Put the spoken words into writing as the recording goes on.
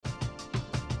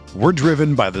We're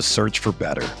driven by the search for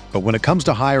better. But when it comes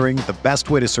to hiring, the best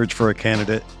way to search for a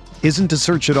candidate isn't to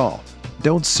search at all.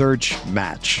 Don't search,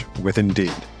 match with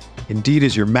Indeed. Indeed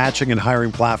is your matching and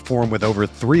hiring platform with over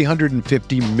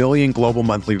 350 million global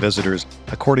monthly visitors,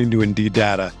 according to Indeed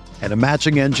data, and a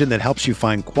matching engine that helps you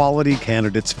find quality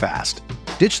candidates fast.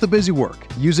 Ditch the busy work.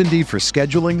 Use Indeed for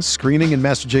scheduling, screening, and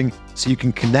messaging so you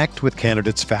can connect with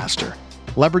candidates faster.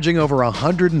 Leveraging over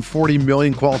 140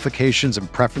 million qualifications and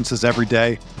preferences every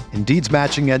day, Indeed's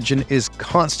matching engine is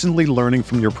constantly learning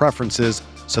from your preferences,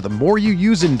 so the more you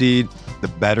use Indeed, the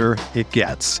better it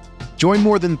gets. Join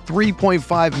more than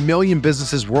 3.5 million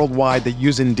businesses worldwide that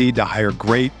use Indeed to hire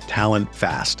great talent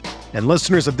fast. And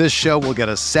listeners of this show will get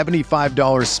a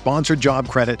 $75 sponsored job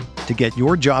credit to get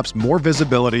your jobs more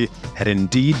visibility at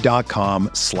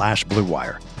Indeed.com/Blue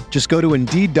Wire. Just go to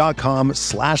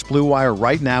Indeed.com/Blue Wire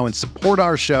right now and support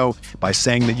our show by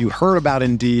saying that you heard about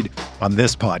Indeed on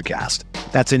this podcast.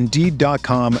 That's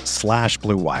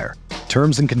Indeed.com/Blue Wire.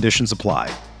 Terms and conditions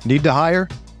apply. Need to hire?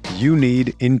 You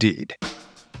need Indeed.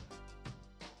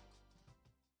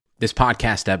 This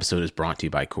podcast episode is brought to you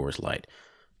by Coors Light.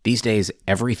 These days,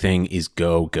 everything is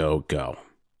go, go, go.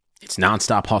 It's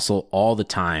nonstop hustle all the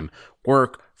time.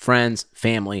 Work, friends,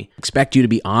 family, expect you to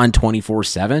be on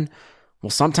 24/7. Well,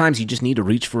 sometimes you just need to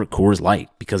reach for a Coors Light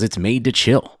because it's made to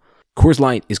chill. Coors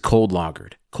Light is cold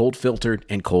lagered, cold filtered,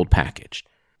 and cold packaged.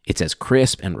 It's as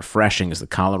crisp and refreshing as the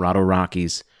Colorado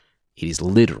Rockies. It is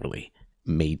literally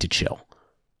made to chill.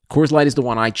 Coors Light is the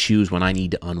one I choose when I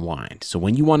need to unwind. So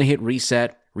when you want to hit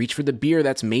reset, reach for the beer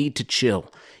that's made to chill.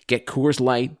 Get Coors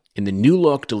Light in the new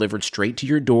look delivered straight to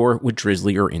your door with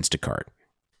Drizzly or Instacart.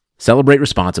 Celebrate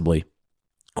responsibly.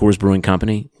 Coors Brewing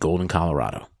Company, Golden,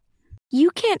 Colorado.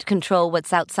 You can't control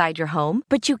what's outside your home,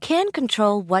 but you can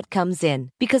control what comes in.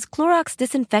 Because Clorox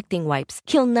disinfecting wipes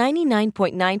kill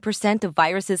 99.9% of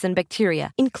viruses and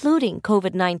bacteria, including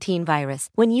COVID-19 virus,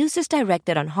 when used as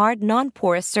directed on hard,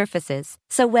 non-porous surfaces.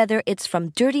 So whether it's from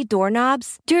dirty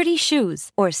doorknobs, dirty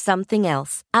shoes, or something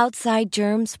else, outside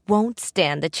germs won't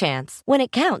stand a chance. When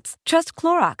it counts, trust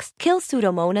Clorox. Kill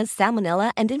Pseudomonas,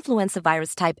 Salmonella, and influenza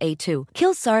virus type A2.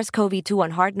 Kill SARS-CoV-2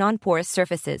 on hard, non-porous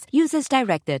surfaces. Use as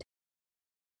directed.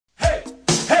 Hey,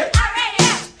 hey,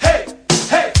 R-A-M. Hey,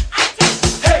 hey, I-T.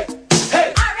 Hey,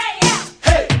 hey, R-A-M.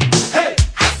 Hey, hey,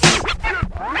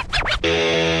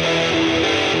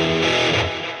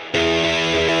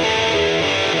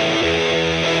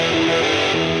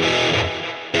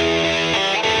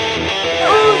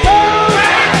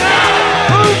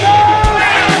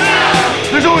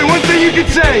 There's only one thing you can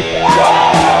say.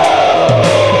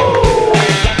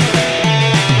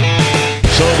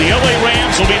 So the LA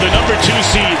Rams will be the number 2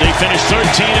 seed. They finished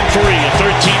 13-3, a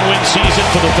 13-win season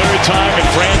for the third time in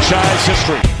franchise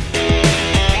history.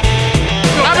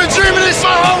 I've been dreaming this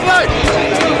my whole life.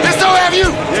 And so have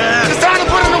you. Yeah. It's time to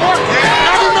put in the work.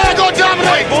 Yeah. Every man go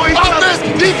dominate. Offense,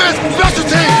 defense, special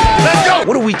teams. Let's go.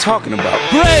 What are we talking about?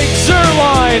 Greg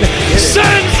Zuerlein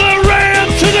sends the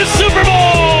Rams to the Super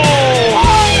Bowl.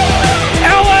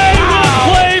 LA will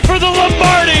play for the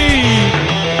Lombardi.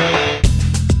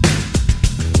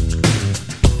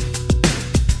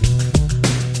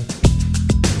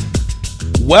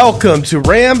 Welcome to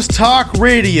Rams Talk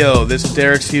Radio. This is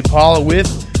Derek C. Paula with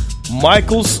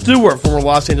Michael Stewart, former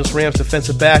Los Angeles Rams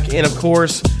defensive back, and of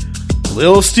course,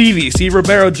 Lil Stevie, Steve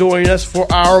Ribeiro, joining us for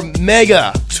our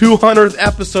mega 200th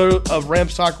episode of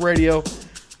Rams Talk Radio.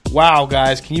 Wow,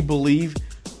 guys, can you believe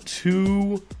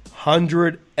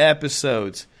 200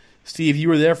 episodes? Steve, you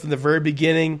were there from the very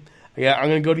beginning. I'm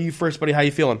going to go to you first, buddy. How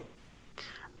you feeling?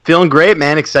 Feeling great,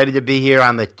 man. Excited to be here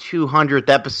on the 200th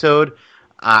episode.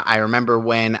 I remember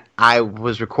when I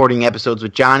was recording episodes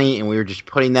with Johnny, and we were just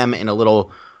putting them in a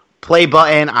little play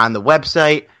button on the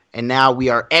website, and now we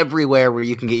are everywhere where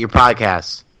you can get your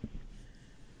podcasts.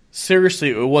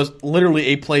 Seriously, it was literally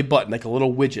a play button, like a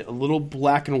little widget, a little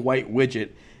black and white widget,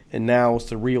 and now it's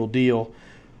the real deal.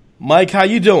 Mike, how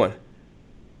you doing?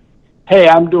 Hey,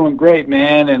 I'm doing great,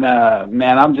 man, and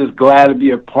man, I'm just glad to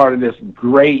be a part of this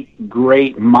great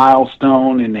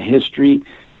milestone in the history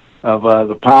of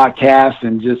the podcast,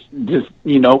 and just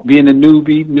you know, being a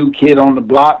new kid on the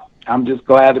block. I'm just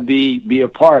glad to be a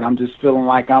part. I'm just feeling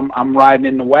like I'm riding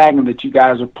in the wagon that you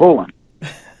guys are pulling.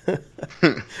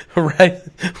 Right.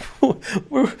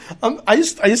 I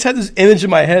just had this image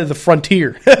in my head of the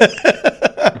frontier,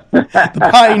 the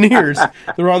pioneers.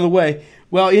 They're on the way.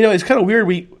 Well, you know, it's kind of weird.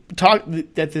 We talked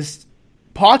that this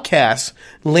podcast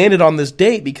landed on this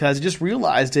date because I just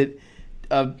realized it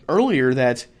earlier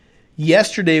that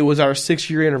yesterday was our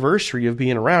 6-year anniversary of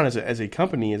being around as a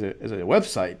company, as a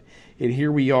website. And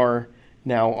here we are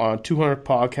now on 200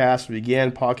 podcasts. We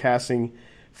began podcasting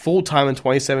full-time in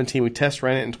 2017. We test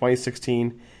ran it in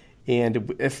 2016.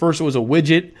 And at first it was a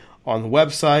widget on the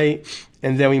website,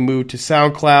 and then we moved to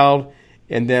SoundCloud,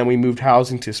 and then we moved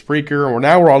housing to Spreaker, and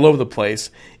now we're all over the place.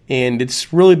 And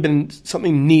it's really been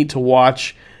something neat to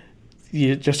watch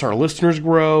just our listeners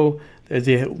grow,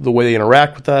 the way they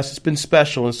interact with us. It's been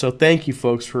special, and so thank you,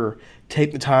 folks, for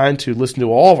taking the time to listen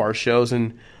to all of our shows,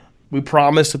 and we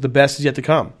promise that the best is yet to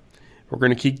come. We're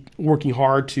going to keep working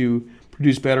hard to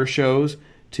produce better shows,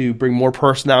 to bring more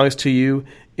personalities to you,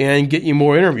 and get you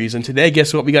more interviews. And today,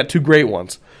 guess what? We got two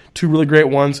really great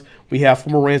ones. We have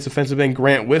former Rams defensive end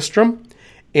Grant Wistrom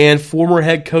and former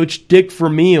head coach Dick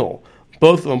Vermeil,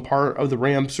 both of them part of the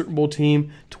Rams Super Bowl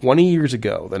team 20 years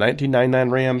ago, the 1999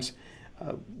 Rams,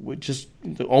 which is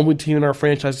the only team in our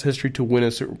franchise history to win a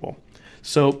Super Bowl.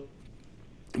 So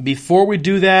before we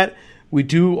do that, we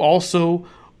do also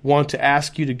want to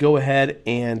ask you to go ahead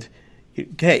and,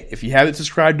 okay, if you haven't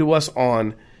subscribed to us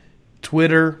on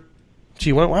Twitter,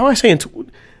 why am I saying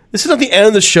this is not the end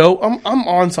of the show? I'm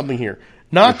on something here.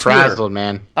 Not You're frazzled,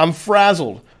 man. I'm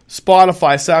frazzled.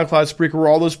 Spotify, SoundCloud, Spreaker, we're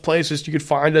all those places you could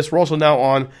find us. We're also now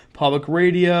on public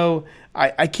radio.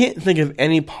 I can't think of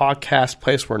any podcast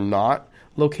place we're not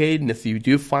located, and if you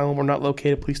do find one we're not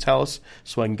located, please tell us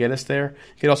so I can get us there.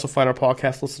 You can also find our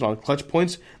podcast listed on Clutch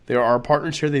Points. There are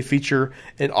partners here. They feature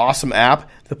an awesome app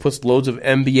that puts loads of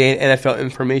NBA and NFL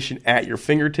information at your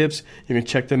fingertips. You can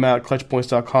check them out at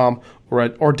clutchpoints.com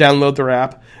or download their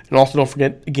app. And also don't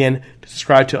forget, again, to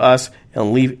subscribe to us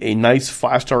and leave a nice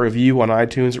 5-star review on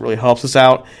iTunes. It really helps us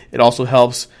out. It also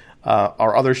helps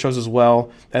our other shows as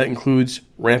well. That includes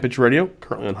Rampage Radio,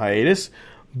 currently on hiatus,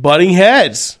 Butting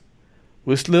Heads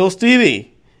with Lil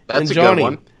Stevie and Johnny.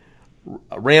 Good one.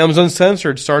 Rams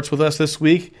Uncensored starts with us this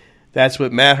week. That's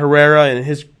with Matt Herrera and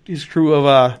his crew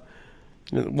of,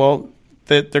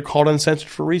 they're called Uncensored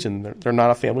for a reason. They're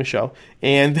not a family show.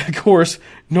 And, of course,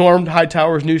 Norm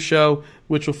Hightower's new show,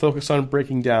 which will focus on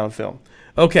breaking down film.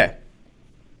 Okay,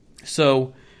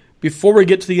 so before we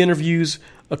get to the interviews,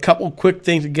 a couple quick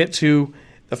things to get to.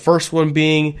 The first one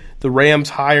being the Rams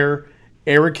hire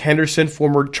Eric Henderson,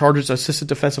 former Chargers assistant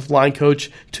defensive line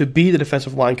coach, to be the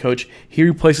defensive line coach. He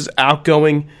replaces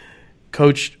outgoing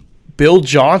coach Bill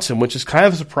Johnson, which is kind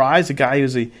of a surprise. The guy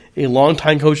who's a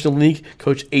longtime coach in the league,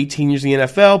 coached 18 years in the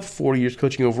NFL, 40 years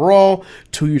coaching overall,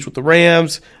 2 years with the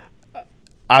Rams.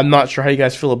 I'm not sure how you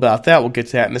guys feel about that. We'll get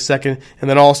to that in a second. And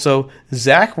then also,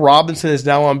 Zach Robinson is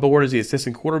now on board as the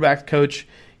assistant quarterback coach.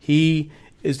 He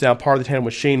is now part of the tandem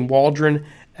with Shane Waldron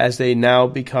as they now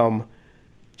become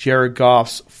Jared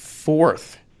Goff's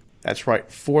fourth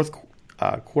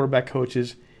quarterback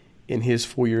coaches in his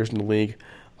 4 years in the league.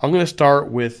 I'm going to start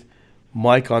with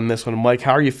Mike on this one. Mike,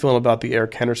 how are you feeling about the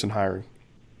Eric Henderson hiring?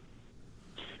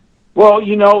 Well,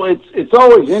 it's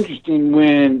always interesting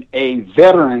when a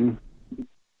veteran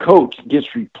coach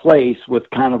gets replaced with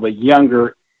kind of a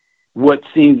younger, what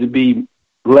seems to be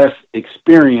less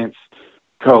experienced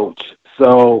coach.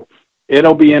 So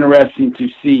it'll be interesting to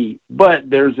see. But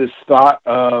there's this thought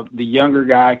of the younger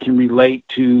guy can relate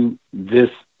to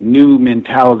this new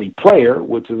mentality player,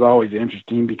 which is always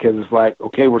interesting because it's like,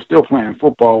 okay, we're still playing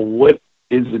football. What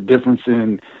is the difference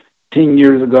in 10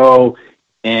 years ago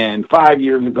and 5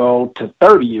 years ago to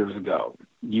 30 years ago?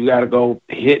 You got to go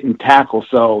hit and tackle.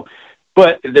 So,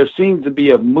 but there seems to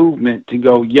be a movement to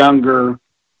go younger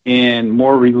and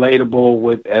more relatable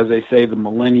with, as they say, the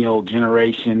millennial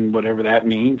generation, whatever that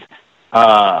means.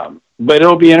 But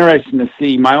it'll be interesting to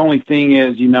see. My only thing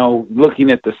is, looking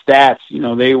at the stats,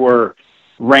 they were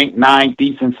ranked 9th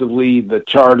defensively. The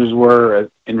Chargers were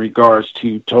in regards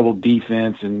to total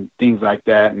defense and things like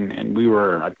that. And we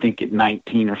were, I think, at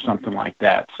 19 or something like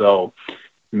that. So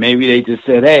maybe they just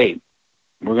said, hey,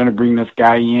 we're going to bring this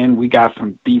guy in. We got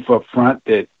some beef up front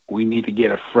that we need to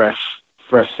get a fresh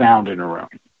sound in the room.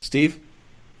 Steve?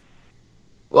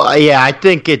 Well, yeah, I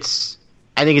think it's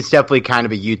definitely kind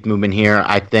of a youth movement here.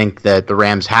 I think that the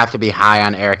Rams have to be high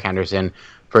on Eric Henderson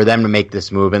for them to make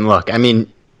this move. And look, I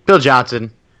mean, Bill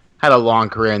Johnson had a long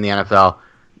career in the NFL.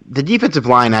 The defensive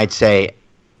line, I'd say,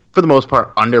 for the most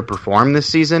part, underperformed this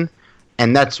season.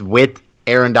 And that's with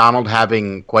Aaron Donald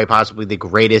having quite possibly the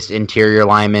greatest interior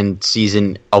lineman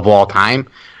season of all time,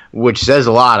 which says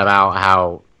a lot about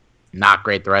how not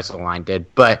great the rest of the line did.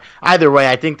 But either way,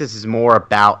 I think this is more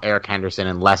about Eric Henderson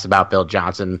and less about Bill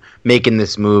Johnson making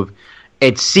this move.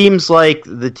 It seems like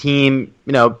the team,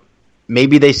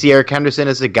 maybe they see Eric Henderson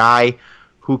as a guy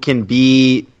who can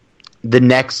be the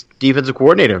next defensive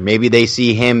coordinator. Maybe they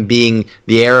see him being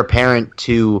the heir apparent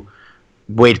to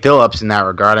Wade Phillips in that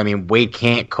regard. I mean, Wade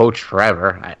can't coach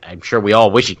forever. I'm sure we all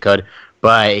wish he could,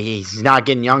 but he's not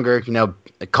getting younger.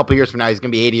 A couple years from now, he's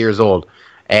going to be 80 years old.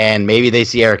 And maybe they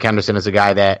see Eric Henderson as a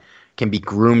guy that can be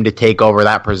groomed to take over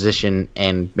that position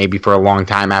and maybe for a long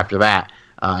time after that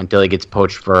until he gets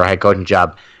poached for a head coaching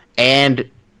job. And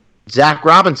Zach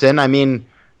Robinson, I mean,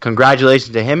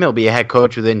 congratulations to him. He'll be a head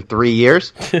coach within 3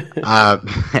 years.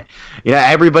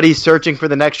 Everybody's searching for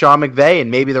the next Sean McVay,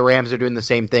 and maybe the Rams are doing the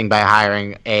same thing by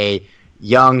hiring a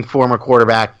young former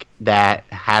quarterback that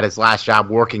had his last job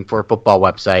working for a football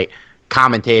website,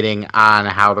 commentating on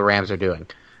how the Rams are doing.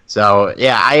 So,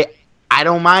 yeah, I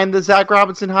don't mind the Zach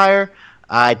Robinson hire.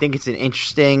 I think it's an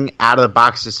interesting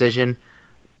out-of-the-box decision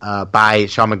by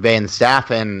Sean McVay and the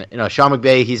staff. And, Sean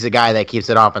McVay, he's the guy that keeps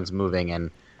that offense moving,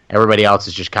 and everybody else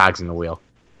is just cogs in the wheel.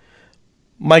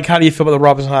 Mike, how do you feel about the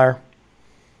Robinson hire?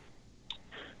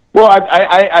 Well,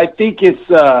 I think it's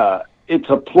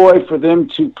a ploy for them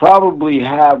to probably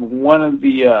have one of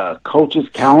the coaches'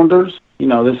 calendars.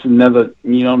 This is another,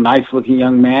 nice-looking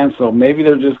young man, so maybe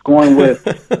they're just going with,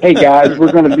 hey, guys,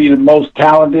 we're going to be the most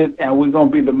talented and we're going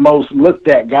to be the most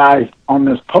looked-at guys on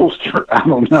this poster. I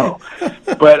don't know.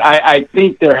 But I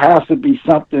think there has to be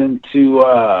something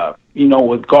to,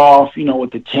 with golf,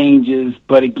 with the changes.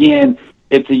 But, again,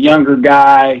 it's a younger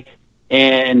guy,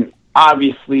 and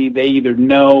obviously they either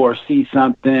know or see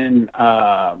something.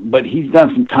 But he's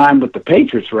done some time with the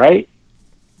Patriots, right?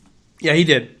 Yeah, he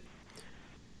did.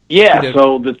 Yeah,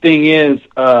 so the thing is,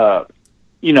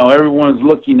 everyone's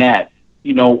looking at,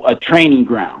 a training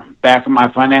ground. Back in my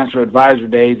financial advisor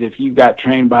days, if you got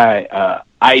trained by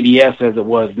IDS as it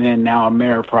was then, now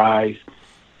Ameriprise,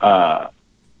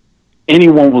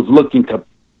 anyone was looking to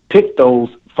pick those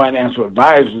financial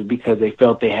advisors because they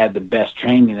felt they had the best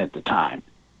training at the time.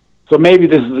 So maybe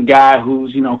this is a guy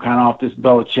who's, kind of off this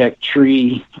Belichick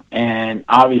tree, and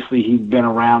obviously he's been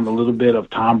around a little bit of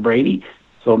Tom Brady.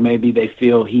 So maybe they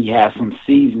feel he has some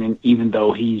seasoning, even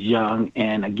though he's young.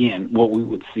 And, again, what we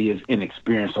would see is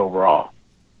inexperience overall.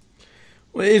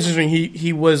 Well, it's interesting.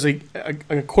 He was a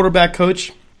quarterback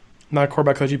coach. Not a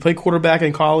quarterback coach. He played quarterback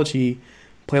in college. He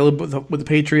played a little bit with the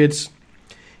Patriots.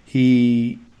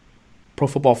 He Pro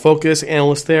Football Focus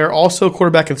analyst there. Also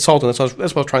quarterback consultant. That's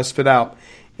what I was trying to spit out.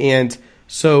 And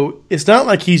so it's not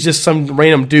like he's just some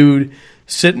random dude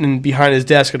sitting behind his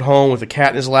desk at home with a cat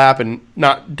in his lap and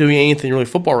not doing anything really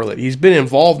football related. He's been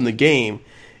involved in the game.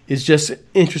 It's just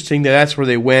interesting that that's where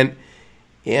they went,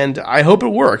 and I hope it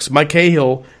works. Mike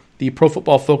Cahill, the Pro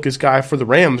Football Focus guy for the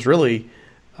Rams, really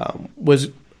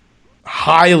was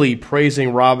highly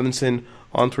praising Robinson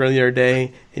on Twitter the other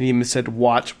day, and he even said,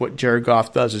 watch what Jared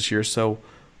Goff does this year. So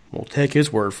we'll take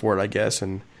his word for it, I guess.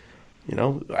 And,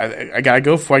 I got to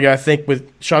go for it. I got to think with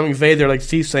Sean McVay there, like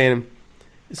Steve's saying,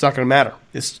 it's not going to matter.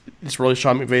 It's really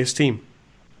Sean McVay's team.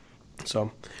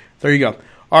 So there you go.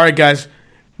 All right, guys.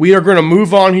 We are going to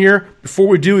move on here. Before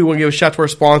we do, we want to give a shout out to our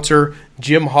sponsor,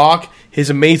 Jim Hawk.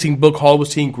 His amazing book, Hollywood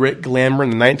Teen Grit, Glamour,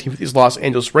 and the 1950s Los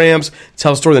Angeles Rams,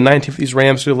 tells the story of the 1950s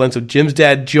Rams through the lens of Jim's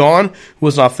dad, John, who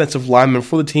was an offensive lineman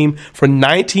for the team from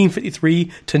 1953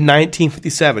 to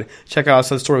 1957. Check out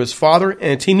the story of his father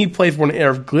and a team he played for an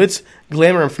era of glitz,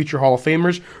 glamour, and future Hall of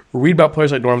Famers. Read about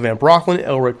players like Norman Van Brocklin,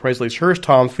 Elroy Presley-Hurst,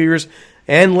 Tom Fears,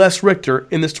 and Les Richter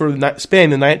in the story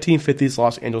spanning the 1950s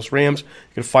Los Angeles Rams.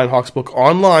 You can find Hawk's book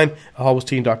online at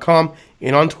HollywoodTeam.com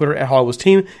and on Twitter at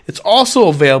HollywoodTeam. It's also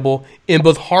available in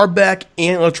both hardback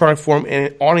and electronic form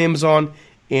and on Amazon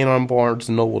and on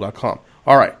BarnesandNoble.com.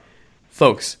 All right,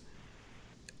 folks,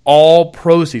 all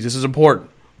proceeds, this is important,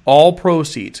 all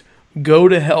proceeds go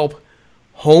to help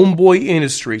Homeboy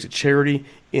Industries, a charity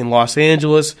in Los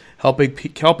Angeles, helping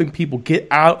people get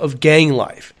out of gang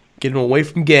life, getting them away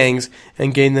from gangs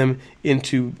and getting them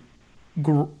into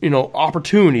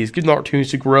opportunities, getting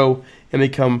opportunities to grow and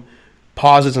become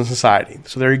positives in society.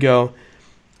 So there you go,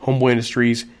 Homeboy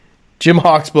Industries, Jim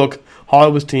Hawk's book,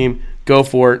 Hollywood's Team, go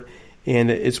for it,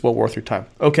 and it's well worth your time.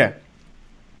 Okay,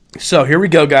 so here we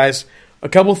go, guys. A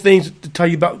couple things to tell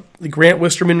you about the Grant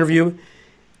Wistrom interview.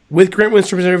 With Grant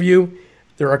Wistrom's interview,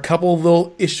 there are a couple of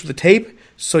little issues with the tape,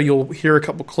 so you'll hear a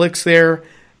couple clicks there.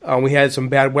 We had some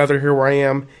bad weather here where I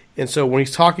am, and so when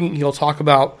he's talking, he'll talk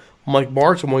about Mike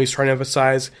Martz, and what he's trying to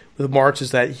emphasize with Martz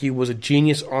is that he was a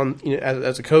genius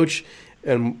as a coach,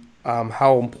 and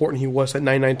how important he was at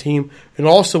 99 team. And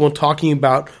also when talking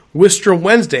about Wistrom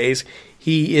Wednesdays,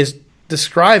 he is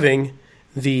describing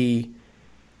the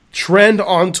trend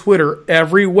on Twitter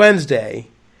every Wednesday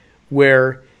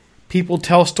where people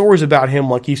tell stories about him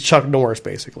like he's Chuck Norris,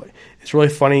 basically. It's really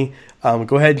funny.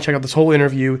 Go ahead and check out this whole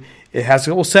interview. It has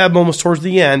a couple sad moments towards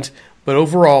the end, but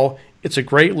overall, it's a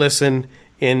great listen.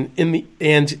 And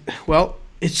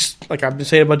it's like I've been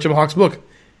saying about Jim Hawk's book,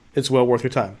 it's well worth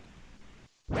your time.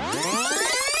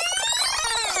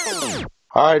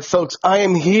 All right, folks, I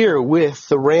am here with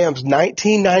the Rams'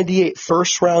 1998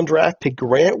 first-round draft pick,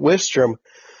 Grant Wistrom.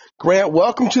 Grant,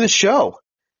 welcome to the show.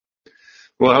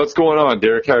 Well, what's going on,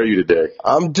 Derek? How are you today?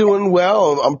 I'm doing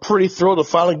well. I'm pretty thrilled to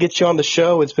finally get you on the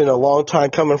show. It's been a long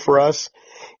time coming for us,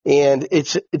 and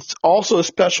it's also a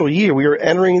special year. We are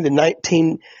entering the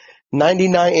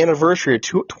 1999 anniversary of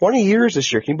 20 years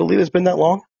this year. Can you believe it's been that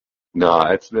long? No,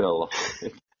 it's been a long.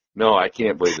 No, I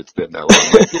can't believe it's been that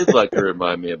long. My kids like to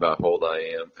remind me about how old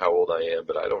I am,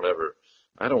 but I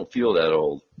don't feel that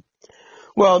old.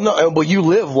 Well, no, but you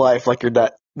live life like you're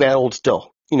that old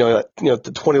still.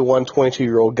 The 21,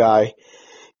 22-year-old guy,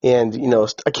 and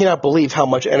I cannot believe how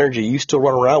much energy you still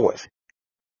run around with.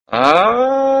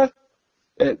 But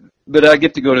I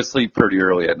get to go to sleep pretty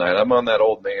early at night. I'm on that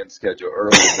old man schedule: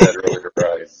 early to bed, early to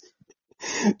rise.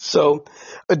 So,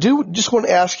 I do just want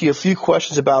to ask you a few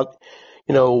questions about,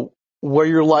 where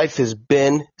your life has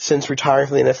been since retiring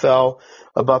from the NFL,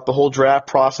 about the whole draft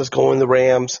process, going to the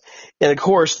Rams, and of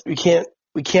course, we can't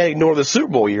ignore the Super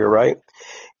Bowl year, right?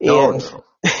 No.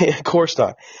 Of course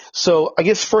not. So, I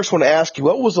guess first I want to ask you,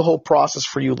 what was the whole process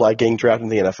for you like getting drafted in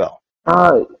the NFL?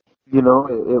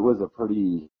 It was a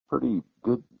pretty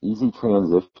good, easy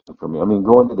transition for me. I mean,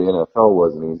 going to the NFL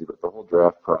wasn't easy, but the whole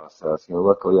draft process,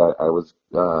 luckily I was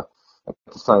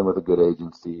signed with a good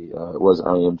agency. It was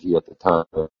IMG at the time,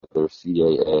 their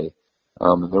CAA. They're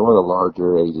one of the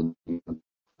larger agencies.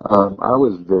 I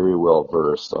was very well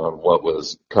versed on what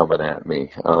was coming at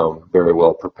me, very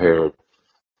well prepared.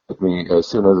 With me, as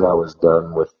soon as I was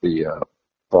done with the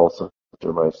fall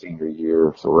semester my senior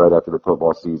year, so right after the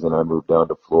football season, I moved down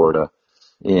to Florida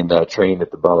and trained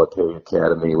at the Bolletary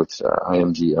Academy, which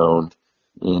IMG owned,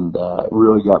 and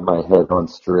really got my head on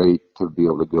straight to be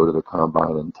able to go to the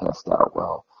combine and test out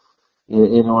well.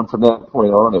 And from that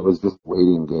point on, it was just a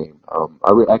waiting game.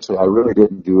 I really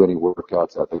didn't do any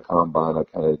workouts at the combine. I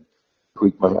kind of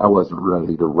tweaked I wasn't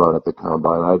ready to run at the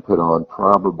combine. I put on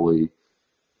probably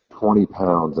 20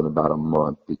 pounds in about a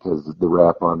month because the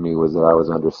rap on me was that I was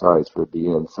undersized for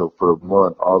DN. So for a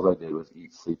month, all I did was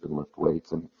eat, sleep, and lift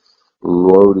weights, and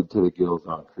loaded to the gills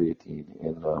on creatine,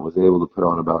 and was able to put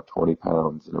on about 20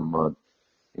 pounds in a month.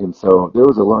 And so there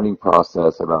was a learning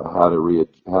process about how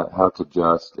to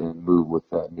adjust and move with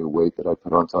that new weight that I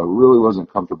put on. So I really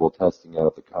wasn't comfortable testing out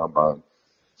at the combine.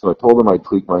 So I told them I'd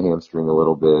tweak my hamstring a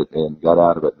little bit and got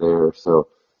out of it there. So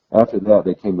after that,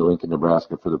 they came to Lincoln,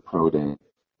 Nebraska for the pro day,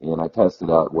 and I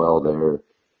tested out well there.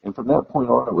 And from that point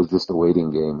on, it was just a waiting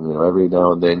game. Every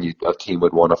now and then a team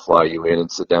would want to fly you in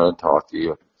and sit down and talk to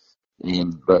you.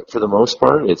 But for the most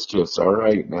part, it's just, all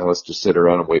right, now let's just sit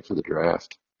around and wait for the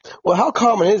draft. Well, how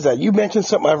common is that? You mentioned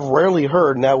something I've rarely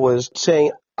heard, and that was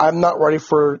saying, I'm not ready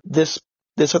for this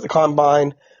at the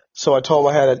combine, so I told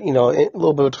him I had a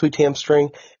little bit of a tweaked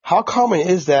hamstring. How common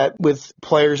is that with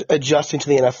players adjusting to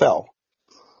the NFL?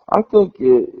 I think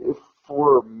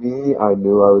for me, I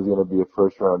knew I was going to be a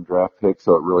first-round draft pick,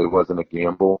 so it really wasn't a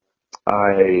gamble.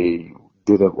 I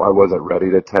wasn't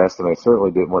ready to test, and I certainly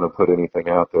didn't want to put anything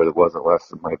out there that wasn't less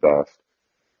than my best.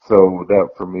 So that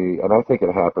for me, and I think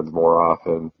it happens more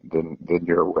often than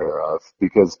you're aware of,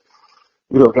 because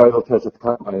guys will test at the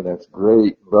combine, and that's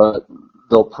great, but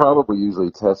they'll probably usually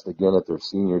test again at their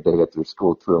senior day at their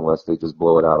school too, unless they just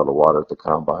blow it out of the water at the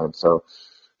combine. So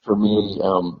for me,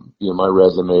 my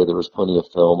resume, there was plenty of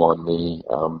film on me,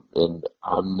 and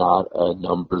I'm not a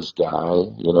numbers guy.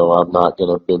 I'm not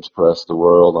going to bench press the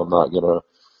world. I'm not going to,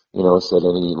 set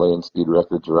any land speed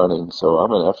records running. So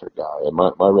I'm an effort guy, and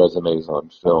my resume is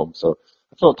on film. So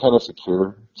I felt kind of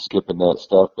secure skipping that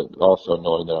stuff, but also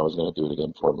knowing that I was going to do it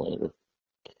again for him later.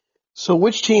 So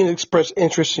which team expressed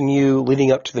interest in you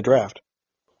leading up to the draft?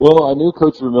 Well, I knew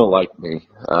Coach Vermeil liked me.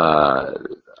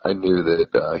 I knew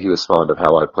that he was fond of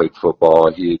how I played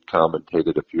football. He had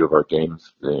commentated a few of our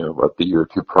games, about the year or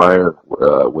two prior,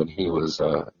 when he was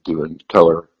doing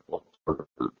color for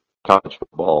college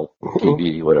football,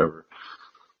 TV, whatever.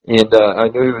 And I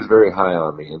knew he was very high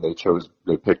on me, and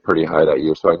they picked pretty high that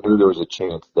year, so I knew there was a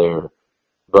chance there.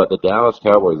 But the Dallas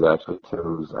Cowboys actually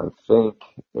chose, I think,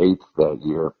 8th that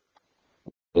year.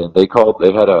 And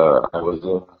I was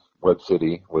in Webb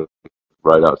City,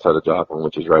 right outside of Joplin,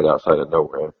 which is right outside of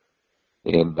nowhere.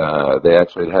 And they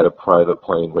actually had a private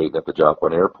plane waiting at the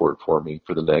Joplin airport for me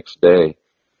for the next day,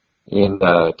 and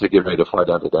to get ready to fly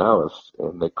down to Dallas.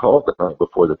 And they called the night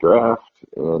before the draft,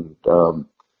 and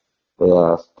they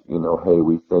asked, hey,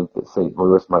 we think that St.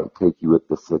 Louis might take you at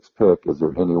the 6th pick. Is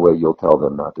there any way you'll tell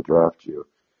them not to draft you?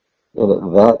 And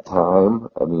at that time,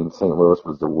 St. Louis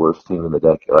was the worst team in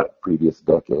the previous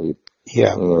decade.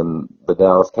 Yeah. And the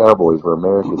Dallas Cowboys were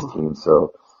America's team,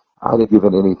 so I'd have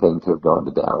given anything to have gone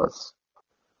to Dallas.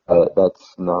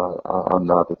 That's not. I'm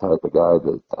not the type of guy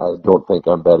that I don't think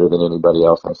I'm better than anybody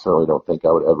else. I certainly don't think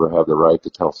I would ever have the right to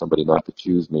tell somebody not to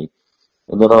choose me.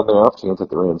 And then on the off chance that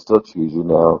the Rams still choose you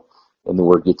now, and the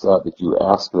word gets out that you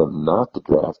ask them not to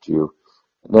draft you,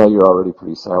 now you're already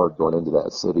pretty soured going into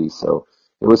that city. So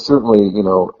it was certainly,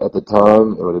 at the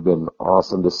time, it would have been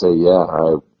awesome to say, yeah,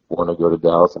 I want to go to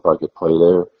Dallas if I could play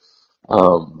there.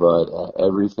 But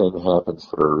everything happens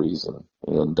for a reason.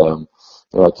 And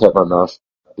I kept my mouth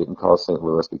shut, didn't call St.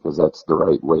 Louis because that's the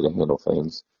right way to handle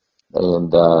things.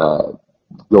 And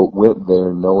went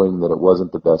there knowing that it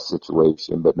wasn't the best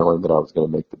situation, but knowing that I was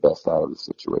going to make the best out of the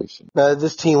situation. Now,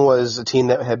 this team was a team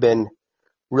that had been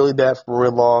really bad for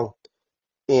really long,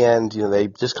 and they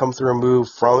just come through a move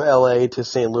from L.A. to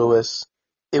St. Louis.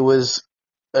 It was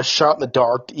a shot in the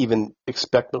dark to even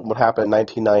expect what would happen in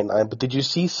 1999. But did you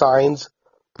see signs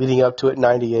leading up to it in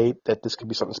 98 that this could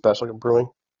be something special brewing?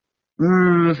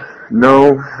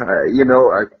 No.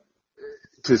 I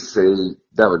to say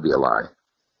that would be a lie.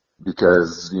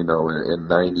 Because, in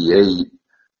 98,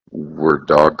 we're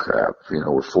dog crap.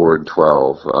 We're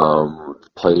 4-12.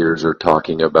 Players are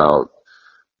talking about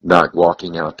not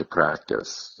walking out to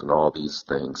practice and all these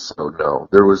things. So, no,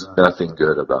 there was nothing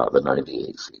good about the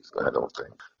 98 season, I don't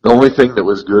think. The only thing that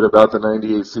was good about the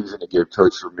 98 season, it gave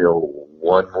Coach Vermeil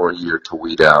one more year to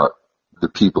weed out the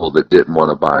people that didn't want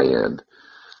to buy in.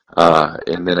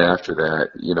 And then after that,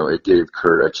 it gave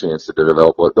Kurt a chance to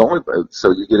develop.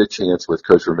 So you get a chance with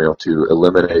Coach Vermeil to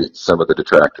eliminate some of the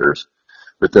detractors,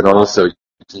 but then also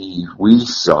we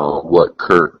saw what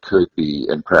Kurt could be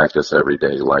in practice every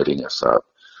day, lighting us up.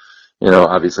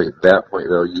 Obviously at that point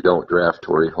though, you don't draft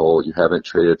Torrey Holt, you haven't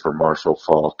traded for Marshall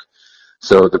Faulk,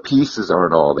 so the pieces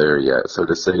aren't all there yet. So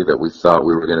to say that we thought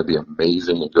we were going to be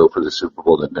amazing and go for the Super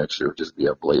Bowl the next year would just be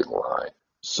a blatant lie.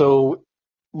 So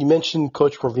you mentioned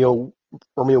Coach Vermeil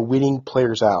weeding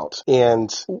players out. And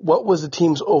what was the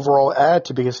team's overall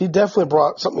attitude? Because he definitely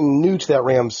brought something new to that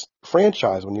Rams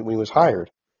franchise when he was hired.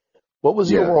 What was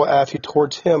the overall attitude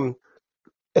towards him,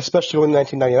 especially in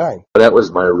 1999? That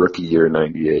was my rookie year in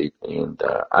 98. And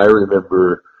I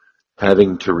remember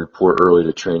having to report early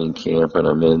to training camp, and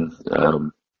I'm in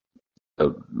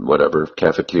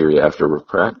cafeteria after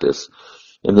practice,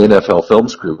 and the NFL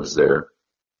Films crew was there.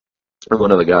 And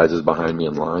one of the guys is behind me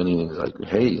in line, and he's like,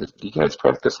 "Hey, do you guys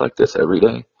practice like this every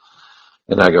day?"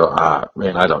 And I go,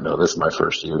 man, I don't know. This is my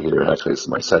first year here. Actually, this is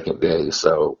my second day.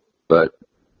 But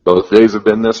both days have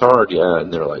been this hard, yeah.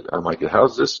 And they're like, I'm like,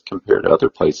 how's this compared to other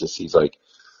places? He's like,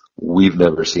 we've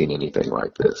never seen anything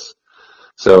like this.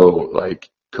 So,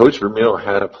 Coach Vermeil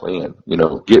had a plan.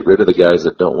 Get rid of the guys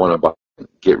that don't want to buy,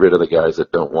 get rid of the guys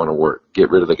that don't want to work, get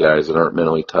rid of the guys that aren't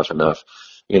mentally tough enough.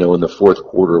 In the fourth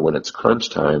quarter when it's crunch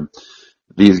time,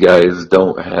 these guys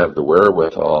don't have the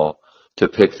wherewithal to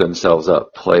pick themselves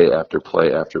up play after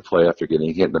play after play after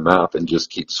getting hit in the mouth and just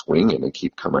keep swinging and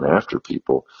keep coming after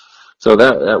people. So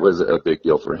that was a big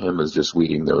deal for him, is just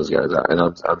weeding those guys out. And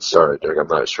I'm sorry, Derek, I'm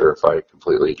not sure if I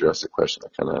completely addressed the question. I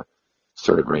kind of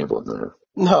started rambling there.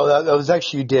 No, that was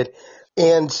actually you did.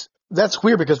 And that's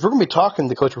weird because we're going to be talking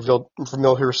to Coach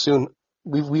Vermeil here soon.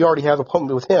 We already have an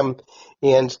appointment with him,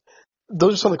 and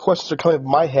those are some of the questions that are coming up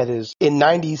in my head. Is in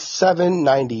 97,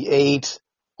 98,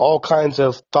 all kinds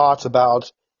of thoughts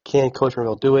about can Coach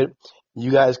Vermeil do it. You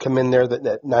guys come in there,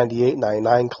 that 98,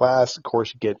 99 class. Of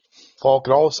course, you get Falk,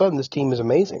 and all of a sudden, this team is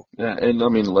amazing. Yeah, and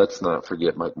let's not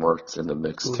forget Mike Martz in the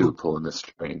mix, too, pulling the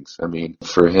strings.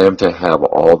 For him to have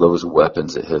all those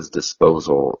weapons at his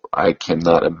disposal, I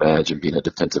cannot imagine being a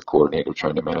defensive coordinator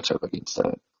trying to match up against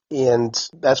that. And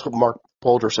that's what Mark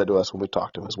Bolger said to us when we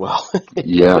talked to him as well.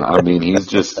 Yeah,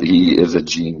 he is a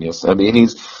genius.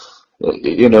 He's,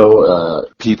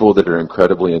 people that are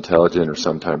incredibly intelligent are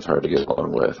sometimes hard to get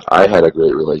along with. I had a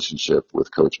great relationship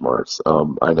with Coach Martz.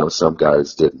 I know some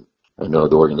guys didn't. I know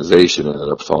the organization ended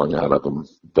up falling out of him,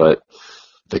 but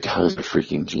the guy was a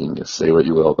freaking genius. Say what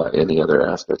you will about any other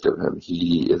aspect of him.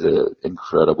 He is an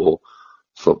incredible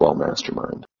football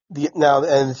mastermind.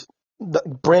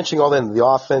 Branching all in, the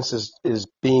offense is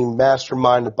being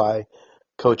masterminded by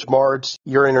Coach Martz.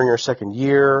 You're entering your second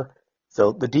year.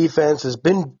 So the defense has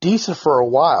been decent for a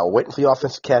while, waiting for the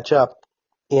offense to catch up.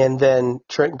 And then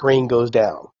Trent Green goes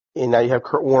down. And now you have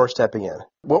Kurt Warner stepping in.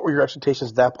 What were your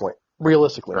expectations at that point,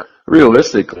 realistically?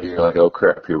 Realistically, you're like, oh,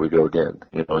 crap, here we go again.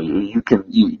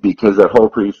 Because that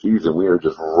whole preseason, we were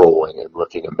just rolling and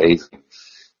looking amazing.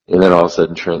 And then all of a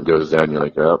sudden Trent goes down. You're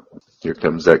like, oh, here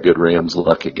comes that good Rams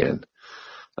luck again.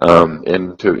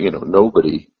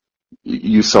 Nobody,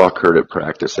 you saw Kurt at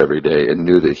practice every day and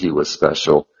knew that he was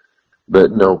special.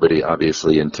 But nobody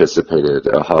obviously anticipated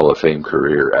a Hall of Fame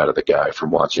career out of the guy from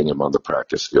watching him on the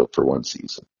practice field for one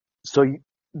season. So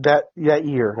that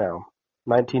year now,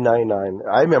 1999.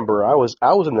 I remember I was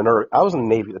in the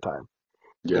Navy at the time,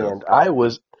 and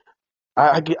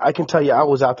I can tell you I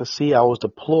was out to sea. I was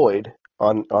deployed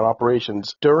on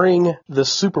operations during the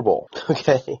Super Bowl.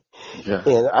 Okay, Yeah.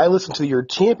 and I listened to your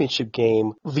championship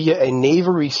game via a Navy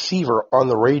receiver on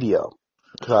the radio.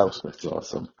 That's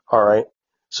awesome. All right.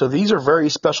 So these are very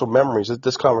special memories that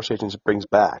this conversation brings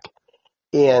back.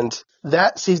 And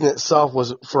that season itself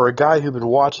was, for a guy who'd been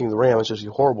watching the Rams just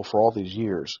horrible for all these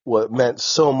years, what meant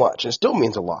so much. And still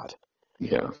means a lot.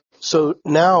 Yeah. So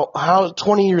now,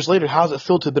 20 years later, how does it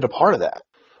feel to have been a part of that?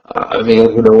 I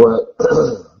mean, you know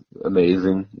what?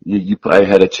 Amazing. I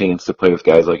had a chance to play with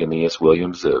guys like Aeneas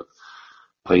Williams that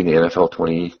played in the NFL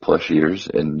 20 plus years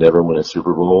and never win a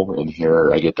Super Bowl. And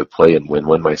here I get to play and win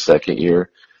one my second year.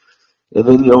 And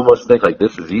then you almost think, like,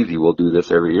 this is easy. We'll do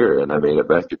this every year. And I made it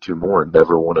back to 2 more and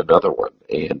never won another one.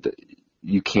 And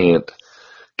you can't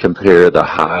compare the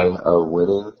high of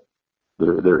winning.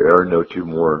 There are no 2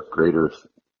 more greater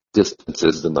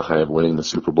distances than the high of winning the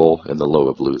Super Bowl and the low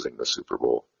of losing the Super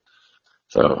Bowl.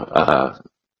 So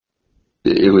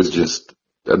it was just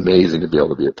amazing to be able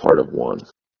to be a part of one.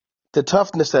 The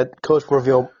toughness that Coach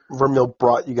Vermeil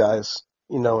brought you guys,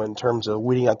 in terms of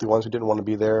weeding out the ones who didn't want to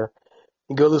be there.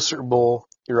 You go to the Super Bowl,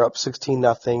 you're up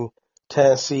 16-0.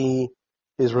 Tennessee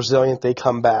is resilient. They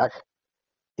come back,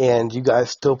 and you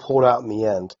guys still pulled out in the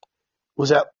end.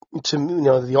 Was that, to me,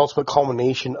 the ultimate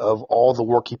culmination of all the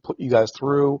work he put you guys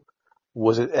through?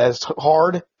 Was it as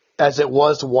hard as it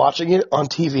was watching it on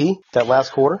TV that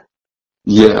last quarter?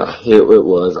 Yeah, it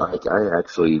was.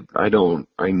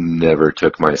 I never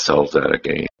took myself out of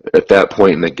game. At that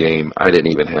point in the game, I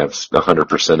didn't even have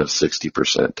 100% of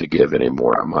 60% to give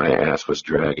anymore. My ass was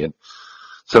dragging.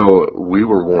 So we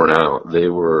were worn out. They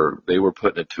were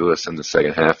putting it to us in the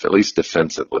second half, at least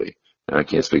defensively. And I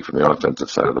can't speak from the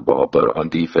offensive side of the ball, but on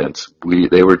defense,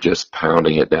 they were just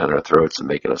pounding it down our throats and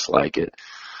making us like it.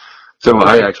 So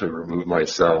I actually removed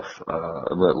myself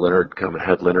and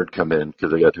had Leonard come in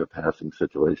because I got to a passing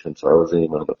situation. So I wasn't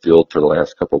even on the field for the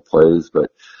last couple of plays.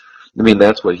 But, I mean,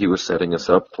 that's what he was setting us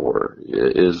up for,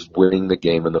 is winning the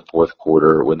game in the fourth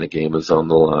quarter when the game is on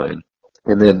the line.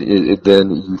 And then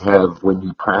then you have, when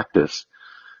you practice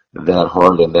that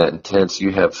hard and that intense,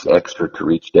 you have extra to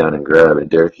reach down and grab. And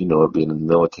Derek, being in the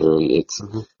military,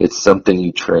 it's something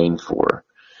you train for.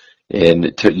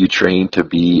 And you train to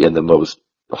be in the most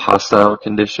hostile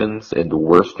conditions and the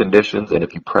worst conditions, and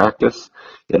if you practice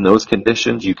in those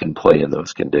conditions, you can play in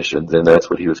those conditions, and that's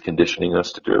what he was conditioning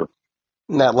us to do.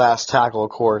 And that last tackle, of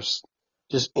course,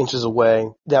 just inches away.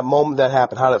 That moment that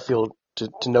happened, how did it feel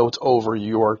to know it's over?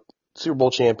 You're Super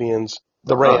Bowl champions,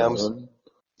 the Rams.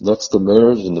 That's the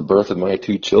marriage and the birth of my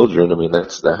 2 children. I mean,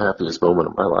 that's the happiest moment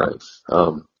of my life.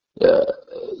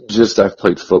 I've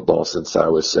played football since I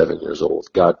was 7 years old.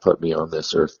 God put me on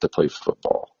this earth to play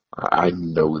football. I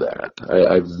know that.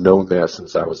 I've known that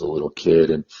since I was a little kid,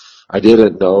 and I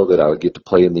didn't know that I would get to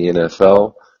play in the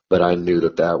NFL, but I knew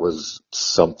that was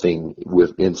something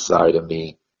inside of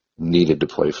me needed to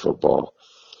play football.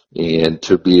 And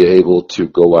to be able to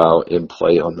go out and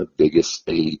play on the biggest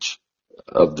stage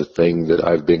of the thing that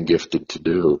I've been gifted to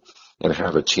do and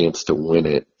have a chance to win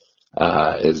it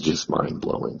is just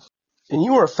mind-blowing. And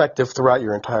you were effective throughout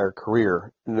your entire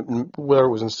career, whether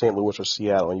it was in St. Louis or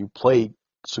Seattle, and you played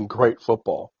some great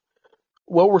football.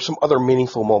 What were some other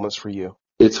meaningful moments for you?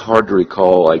 It's hard to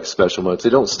recall, like, special moments.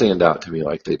 They don't stand out to me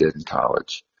like they did in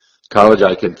college. College,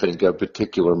 I can think of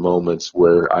particular moments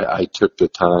where I took the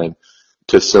time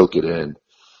to soak it in.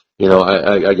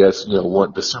 I guess,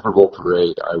 the Super Bowl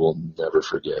parade, I will never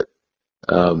forget.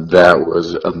 That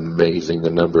was amazing. The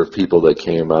number of people that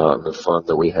came out and the fun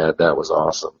that we had, that was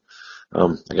awesome.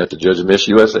 I got to judge a Miss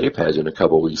USA pageant a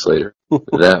couple weeks later.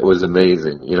 That was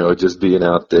amazing. Just being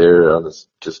out there on this,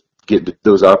 just getting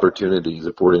those opportunities,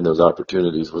 affording those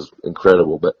opportunities was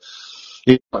incredible. But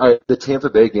the Tampa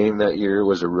Bay game that year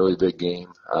was a really big game.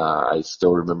 I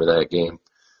still remember that game.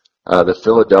 The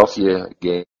Philadelphia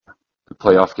game, the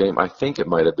playoff game, I think it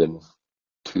might have been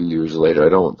 2 years later. I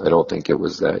don't think it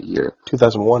was that year.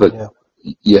 2001, but, yeah.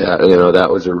 Yeah, that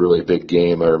was a really big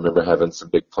game. I remember having some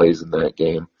big plays in that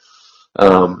game.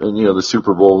 And the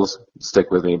Super Bowls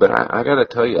stick with me, but I gotta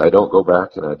tell you, I don't go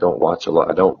back and I don't watch a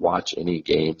lot. I don't watch any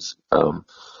games.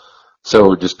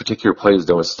 So just particular plays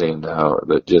don't stand out,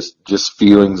 but just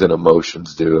feelings and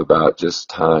emotions do about just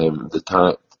time, the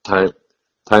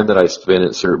time that I spent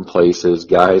at certain places,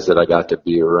 guys that I got to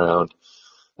be around.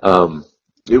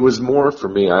 It was more for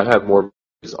me. I have more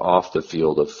off the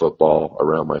field of football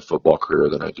around my football career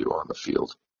than I do on the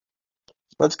field.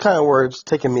 That's kind of where it's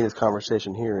taking me, this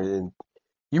conversation here. And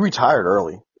you retired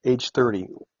early, age 30.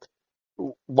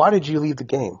 Why did you leave the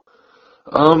game?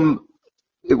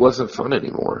 It wasn't fun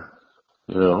anymore,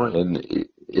 and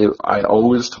I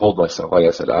always told myself, like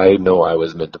I said, I know I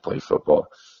was meant to play football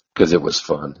because it was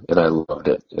fun and I loved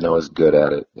it and I was good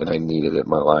at it and I needed it in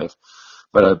my life.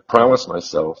 But I promised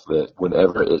myself that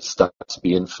whenever it stops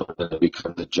being fun and it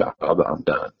becomes a job, I'm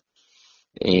done.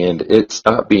 And it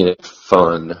stopped being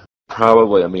fun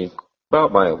probably,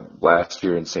 about my last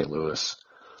year in St. Louis.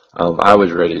 I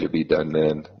was ready to be done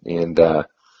then. And,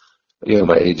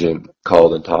 my agent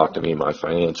called and talked to me. My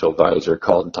financial advisor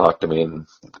called and talked to me and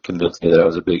convinced me that I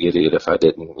was a big idiot if I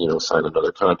didn't, sign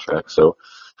another contract. So,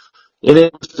 and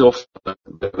it was still fun.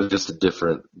 It was just a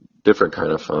different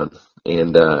kind of fun.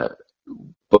 And,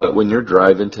 but when you're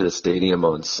driving to the stadium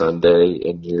on Sunday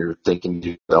and you're thinking to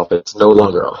yourself, it's no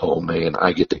longer a home, man,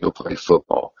 I get to go play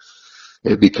football.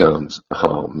 It becomes,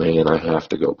 oh man, I have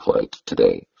to go play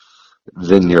today.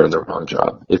 Then you're in the wrong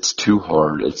job. It's too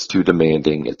hard. It's too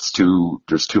demanding.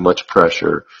 There's too much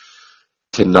pressure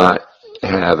to not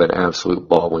have an absolute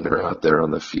ball winner out there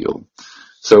on the field.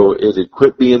 So it had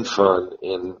quit being fun,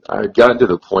 and I had gotten to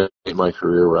the point in my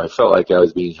career where I felt like I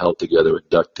was being held together with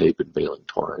duct tape and baling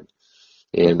twine.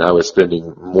 And I was spending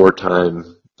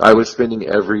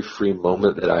every free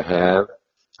moment that I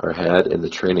had in the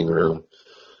training room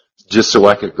just so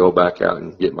I could go back out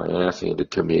and get my ass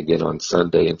handed to me again on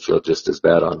Sunday and feel just as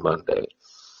bad on Monday.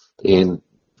 And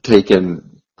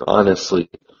taking, honestly,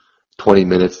 20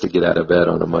 minutes to get out of bed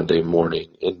on a Monday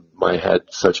morning. And I had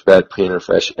such bad plantar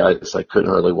fasciitis, I couldn't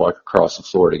hardly walk across the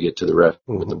floor to get to the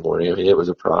restroom in the morning. It was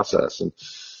a process. And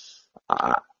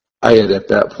I had, at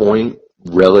that point,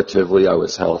 relatively, I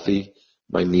was healthy.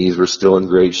 My knees were still in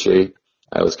great shape.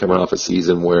 I was coming off a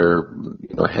season where,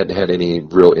 I hadn't had any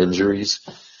real injuries.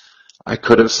 I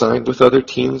could have signed with other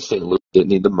teams. St. Louis didn't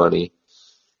need the money.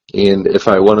 And if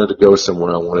I wanted to go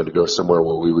somewhere, I wanted to go somewhere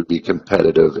where we would be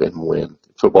competitive and win.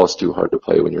 Football's too hard to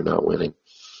play when you're not winning.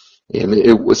 And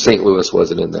St. Louis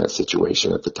wasn't in that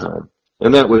situation at the time.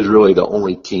 And that was really the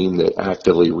only team that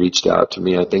actively reached out to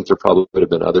me. I think there probably would have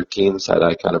been other teams had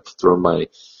I kind of thrown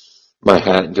my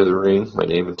hat into the ring, my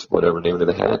name into whatever name into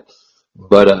the hat.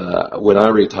 But when I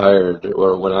retired,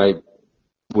 or when I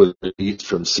was released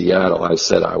from Seattle, I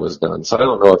said I was done. So I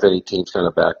don't know if any teams kind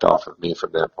of backed off of me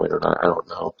from that point or not. I don't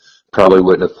know. Probably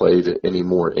wouldn't have played it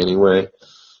anymore anyway.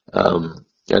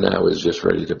 And I was just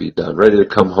ready to be done, ready to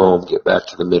come home, get back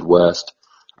to the Midwest.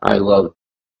 I loved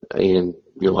it. And,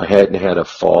 I hadn't had a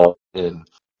fall in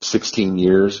 16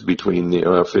 years 15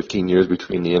 years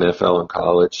between the NFL and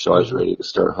college. So I was ready to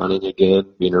start hunting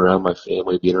again, being around my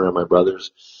family, being around my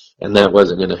brothers. And that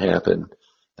wasn't going to happen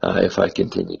if I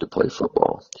continued to play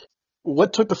football.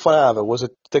 What took the fun out of it? Was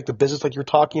it like the business like you were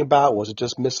talking about? Was it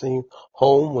just missing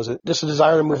home? Was it just a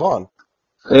desire to move on?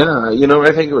 Yeah,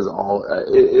 I think it was all,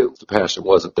 the passion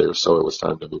wasn't there, so it was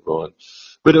time to move on.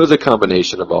 But it was a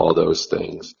combination of all those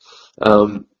things.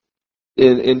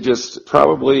 And just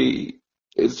probably,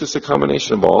 it's just a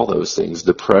combination of all those things.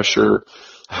 The pressure,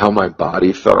 how my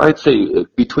body felt. I'd say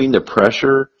between the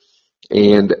pressure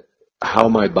and how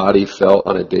my body felt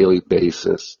on a daily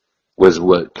basis was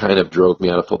what kind of drove me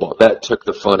out of football. That took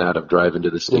the fun out of driving to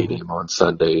the stadium on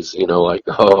Sundays, like,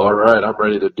 oh, all right, I'm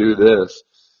ready to do this.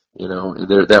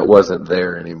 That wasn't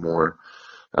there anymore.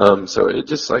 So it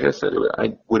just, like I said,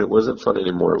 when it wasn't fun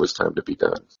anymore, it was time to be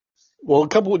done. Well,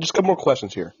 just a couple more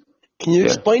questions here. Can you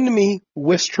explain to me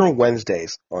Wistrom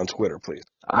Wednesdays on Twitter, please?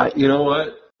 You know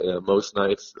what? Most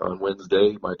nights on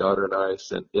Wednesday, my daughter and I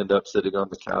end up sitting on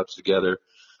the couch together,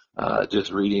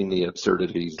 just reading the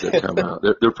absurdities that come out.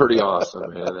 They're pretty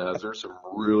awesome, man. There's some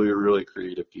really, really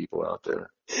creative people out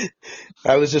there.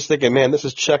 I was just thinking, man, this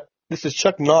is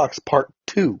Chuck Knox Part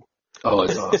 2. Oh,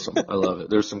 it's awesome. I love it.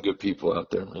 There's some good people out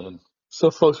there, man.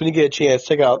 So, folks, when you get a chance,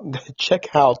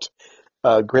 check out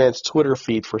Grant's Twitter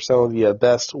feed for some of the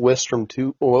best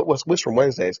Wistrom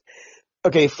Wednesdays.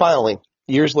 Okay, finally,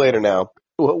 years later now,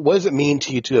 what does it mean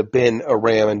to you to have been a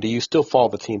Ram, and do you still follow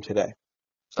the team today?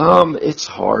 It's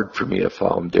hard for me to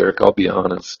follow them, Derek. I'll be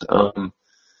honest.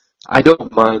 I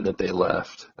don't mind that they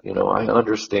left. I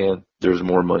understand there's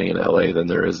more money in LA than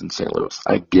there is in St. Louis.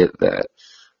 I get that.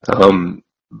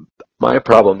 My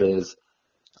problem is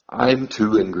I'm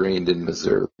too ingrained in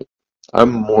Missouri.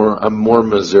 I'm more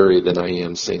Missouri than I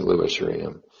am St. Louis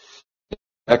Ram. The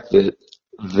fact that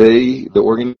the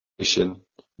organization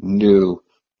knew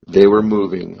they were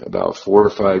moving about 4 or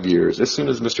 5 years. As soon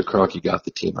as Mr. Kroenke got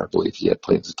the team, I believe he had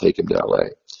plans to take him to LA.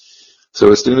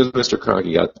 So as soon as Mr.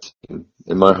 Kroenke got the team,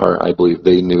 in my heart, I believe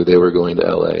they knew they were going to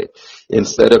L.A.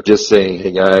 Instead of just saying,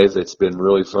 hey, guys, it's been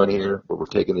really fun here, but we're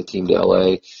taking the team to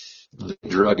L.A., they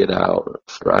drug it out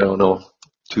for, I don't know,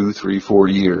 2, 3, 4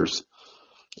 years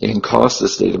and cost the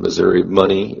state of Missouri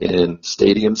money in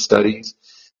stadium studies.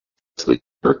 It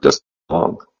took us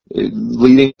long,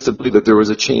 leading to believe that there was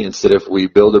a chance that if we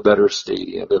build a better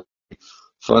stadium, if we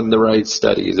fund the right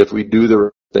studies, if we do the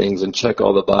right things and check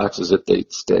all the boxes, that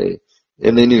they'd stay.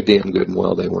 And they knew damn good and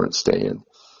well they weren't staying.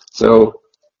 So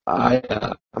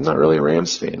I'm not really a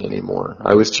Rams fan anymore.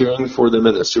 I was cheering for them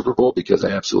in the Super Bowl because I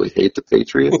absolutely hate the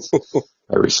Patriots.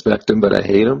 I respect them, but I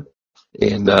hate them.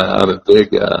 And I'm a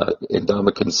big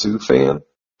Ndamukong Suh fan.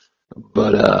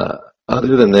 But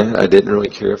other than that, I didn't really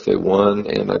care if they won,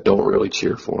 and I don't really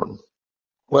cheer for them.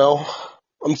 Well,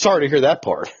 I'm sorry to hear that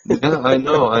part. Yeah, I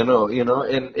know, you know,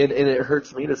 and it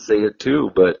hurts me to say it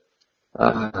too, but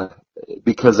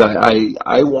because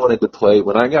I wanted to play,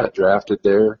 when I got drafted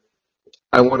there,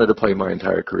 I wanted to play my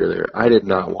entire career there. I did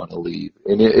not want to leave,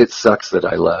 and it sucks that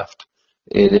I left.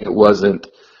 And it wasn't,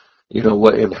 you know,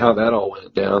 what and how that all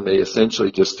went down. They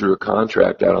essentially just threw a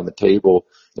contract out on the table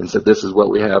and said, this is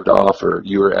what we have to offer.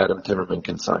 You or Adam Timmerman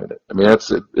can sign it. I mean,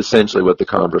 that's essentially what the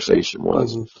conversation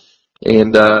was. Mm-hmm.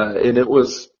 And it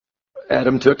was,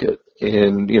 Adam took it.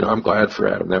 And, you know, I'm glad for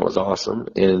Adam. That was awesome.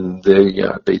 And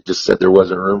they just said there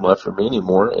wasn't room left for me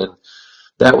anymore. And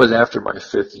that was after my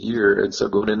 5th year. And so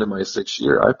going into my 6th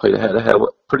year, I had a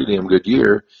pretty damn good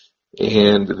year.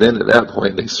 And then at that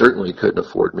point, they certainly couldn't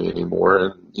afford me anymore.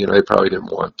 And, you know, they probably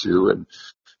didn't want to.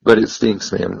 But it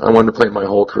stinks, man. I wanted to play my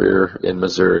whole career in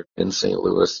Missouri, in St.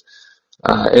 Louis,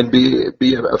 and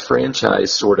be a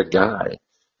franchise sort of guy.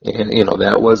 And, you know,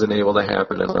 that wasn't able to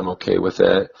happen, and I'm okay with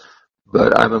that.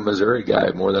 But I'm a Missouri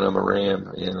guy more than I'm a Ram,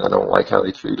 and I don't like how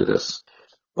they treated us.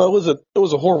 Well, it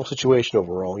was a horrible situation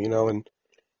overall, you know,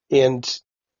 and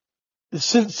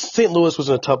since St. Louis was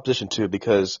in a tough position too,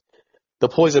 because the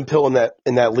poison pill in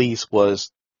that lease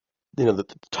was, you know, the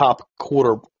top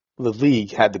quarter of the league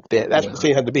that's what the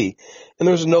state had to be, and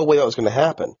there was no way that was going to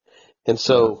happen. And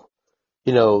so,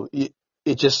 you know, it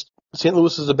just St.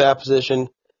 Louis is a bad position,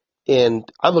 and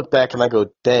I look back and I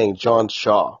go, dang, John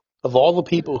Shaw. Of all the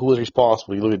people who was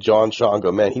responsible, you look at John Shaw and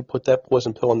go, man, he put that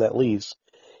poison pill in that lease.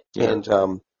 Yeah. And,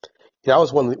 you know, I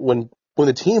was when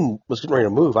the team was getting ready to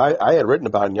move, I had written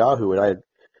about it in Yahoo, and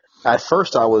at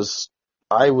first I was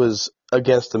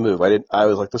against the move. I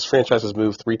was like, this franchise has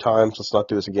moved 3 times. Let's not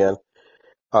do this again.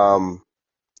 And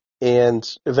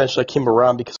eventually I came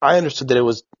around because I understood that it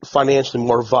was financially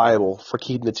more viable for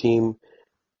keeping the team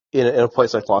in a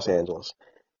place like Los Angeles.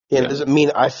 And it doesn't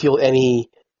mean I feel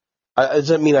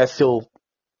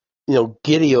you know,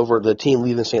 giddy over the team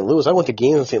leaving St. Louis. I went to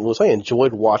games in St. Louis. I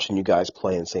enjoyed watching you guys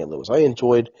play in St. Louis.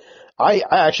 I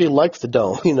actually liked the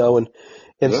Dome, you know, and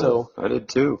so I did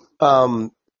too.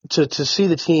 To see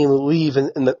the team leave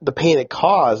and the pain it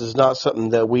caused is not something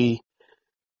that we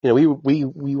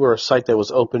were a site that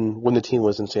was open when the team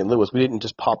was in St. Louis. We didn't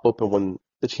just pop open when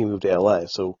the team moved to LA.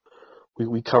 So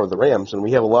we covered the Rams, and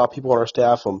we have a lot of people on our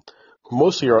staff who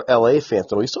mostly are LA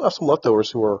fans, and we still have some leftovers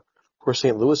who are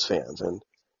St. Louis fans, and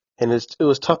it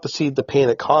was tough to see the pain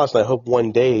it caused. And I hope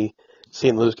one day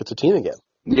St. Louis gets a team again.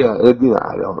 Yeah,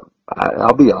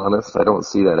 I'll be honest. I don't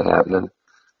see that happening.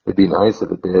 It'd be nice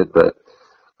if it did, but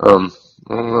I don't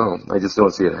know. I just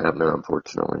don't see it happening,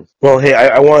 unfortunately. Well, hey,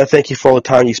 I want to thank you for all the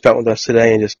time you spent with us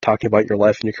today and just talking about your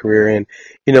life and your career. And,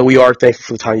 you know, we are thankful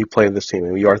for the time you played with this team,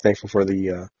 and we are thankful for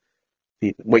the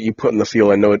what you put in the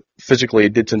field. I know it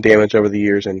did some damage over the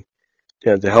years, and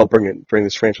to help bring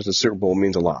this franchise to the Super Bowl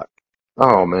means a lot.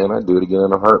 Oh, man, I'd do it again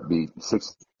in a heartbeat.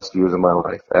 6 years of my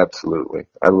life, absolutely.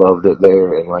 I loved it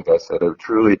there, and like I said, it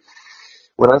truly,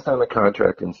 when I signed the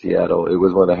contract in Seattle, it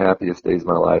was one of the happiest days of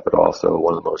my life, but also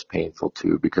one of the most painful,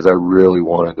 too, because I really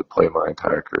wanted to play my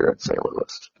entire career in St.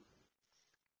 Louis.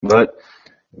 But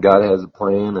God has a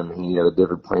plan, and He had a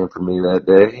different plan for me that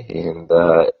day, and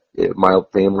my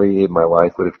family, my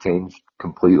life would have changed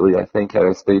completely, I think, had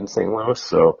I stayed in St. Louis.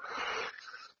 So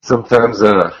sometimes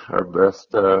our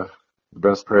best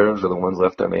prayers are the ones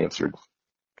left unanswered.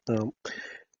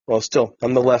 Well, still,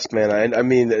 nonetheless, man. I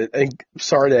mean, I'm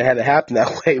sorry that it had to happen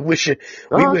that way.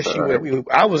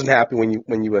 I wasn't happy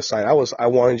when you were signed. I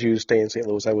wanted you to stay in St.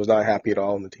 Louis. I was not happy at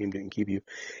all, and the team didn't keep you.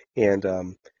 And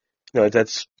you know,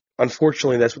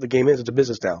 unfortunately that's what the game is. It's a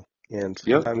business now, and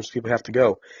sometimes people have to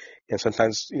go. And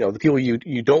sometimes, you know, the people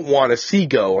you don't want to see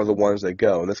go are the ones that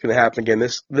go, and that's going to happen again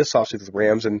this offseason with the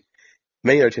Rams and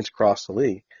many other teams across the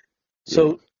league.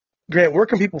 So, Grant, where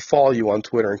can people follow you on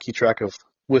Twitter and keep track of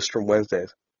Wistrom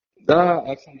Wednesdays?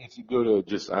 Actually, if you go to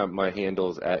just my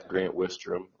handle's at Grant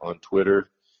Wistrom on Twitter,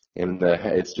 and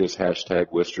it's just hashtag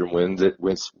Wistrom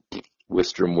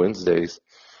Wednesdays.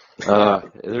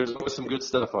 There's always some good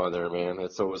stuff on there, man.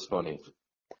 It's always funny.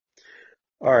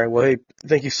 All right. Well, hey,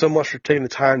 thank you so much for taking the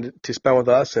time to spend with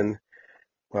us, and,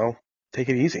 well, take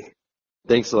it easy.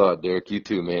 Thanks a lot, Derek. You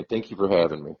too, man. Thank you for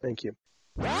having me. Thank you.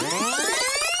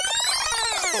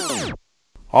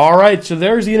 All right, so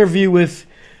there's the interview with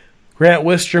Grant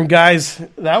Wistrom. Guys,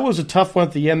 that was a tough one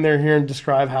at the end there, here, and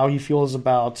describe how he feels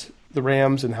about the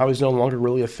Rams and how he's no longer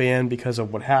really a fan because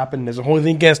of what happened. There's a whole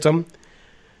thing against him.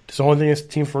 There's a whole thing against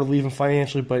the team for leaving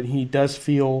financially, but he does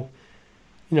feel,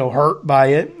 hurt by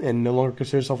it and no longer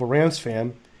considers himself a Rams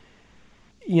fan.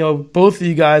 Both of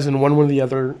you guys, and one way or the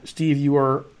other, Steve, you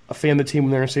were a fan of the team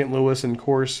when they were in St. Louis, and of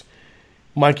course,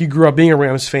 Mike, you grew up being a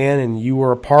Rams fan, and you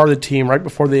were a part of the team right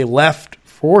before they left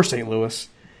for St. Louis.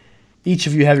 Each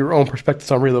of you have your own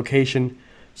perspectives on relocation.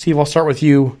 Steve, I'll start with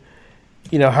you.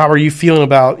 How are you feeling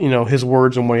about, his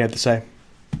words and what he had to say?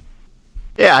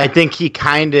 Yeah, I think he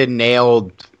kind of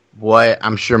nailed what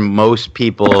I'm sure most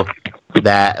people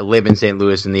that live in St.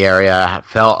 Louis in the area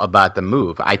felt about the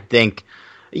move. I think,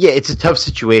 it's a tough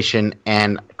situation,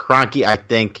 and Kroenke, I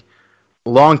think,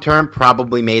 long-term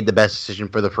probably made the best decision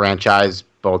for the franchise,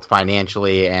 both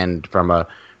financially and from a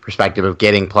perspective of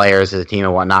getting players as a team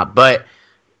and whatnot. But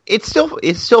it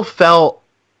still felt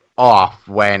off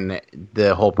when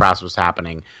the whole process was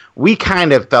happening. We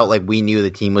kind of felt like we knew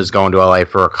the team was going to LA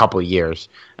for a couple of years.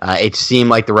 It seemed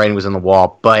like the writing was on the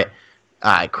wall, but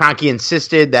Kroenke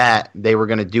insisted that they were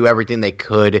going to do everything they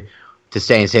could to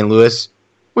stay in St. Louis,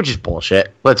 which is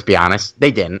bullshit. Let's be honest.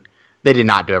 They didn't. They did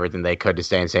not do everything they could to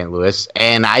stay in St. Louis,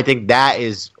 and I think that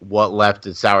is what left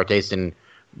a sour taste in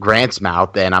Grant's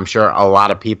mouth, and I'm sure a lot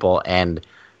of people. And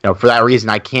for that reason,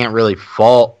 I can't really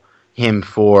fault him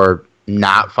for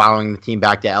not following the team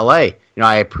back to LA.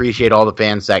 I appreciate all the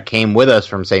fans that came with us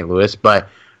from St. Louis, but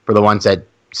for the ones that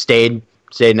stayed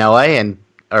in LA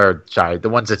the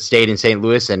ones that stayed in St.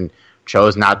 Louis and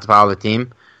chose not to follow the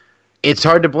team, it's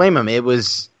hard to blame him. It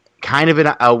was kind of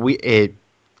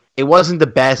it wasn't the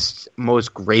best,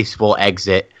 most graceful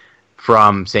exit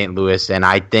from St. Louis, and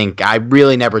I think I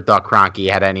really never thought Kroenke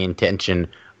had any intention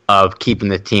of keeping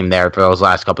the team there for those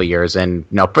last couple of years. And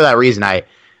for that reason, I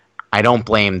don't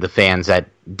blame the fans that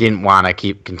didn't want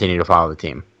to continue to follow the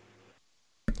team.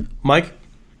 Mike?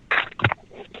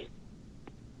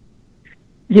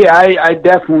 Yeah, I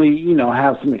definitely,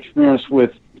 have some experience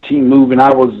with team moving.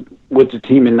 I was with the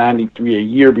team in 93, a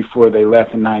year before they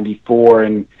left in 94,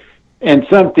 and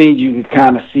some things you could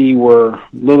kind of see were a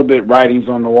little bit writings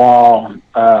on the wall,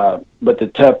 but the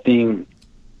tough thing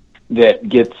that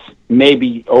gets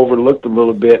maybe overlooked a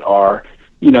little bit are,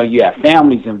 you have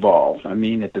families involved. I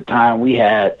mean, at the time we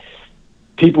had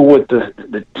people with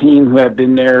the team who had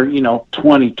been there,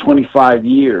 20, 25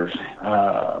 years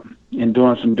and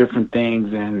doing some different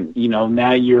things. And,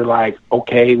 now you're like,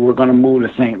 okay, we're going to move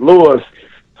to St. Louis.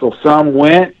 So some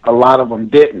went, a lot of them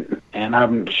didn't. And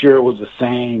I'm sure it was the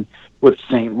same with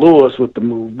St. Louis with the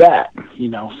move back.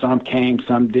 Some came,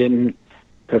 some didn't.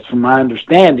 Because from my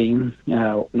understanding,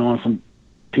 knowing some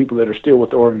people that are still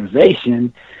with the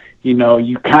organization,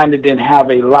 you kind of didn't have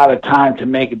a lot of time to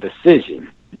make a decision.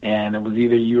 And it was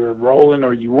either you were rolling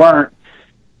or you weren't,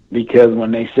 because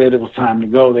when they said it was time to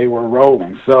go, they were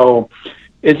rolling. So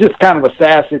it's just kind of a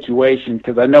sad situation,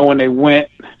 because I know when they went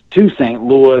to St.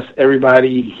 Louis,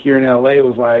 everybody here in LA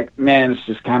was like, man, it's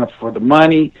just kind of for the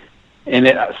money. And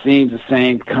it seems the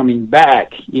same coming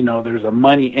back. There's a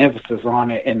money emphasis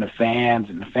on it, and the fans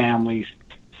and the families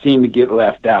seem to get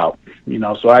left out.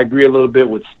 So I agree a little bit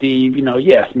with Steve.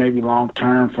 Yes, maybe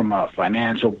long-term from a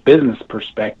financial business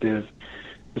perspective,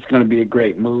 it's going to be a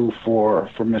great move for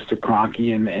Mr.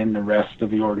 Kroenke and the rest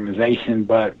of the organization.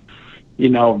 But,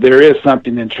 there is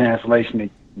something in translation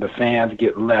that the fans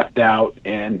get left out.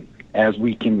 And as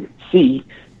we can see,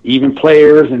 even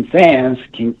players and fans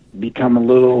can become a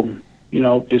little,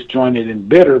 disjointed and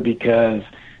bitter, because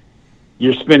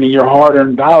you're spending your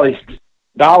hard-earned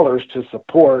dollars to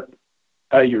support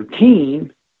your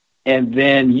team, and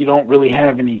then you don't really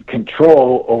have any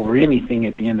control over anything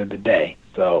at the end of the day.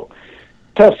 So,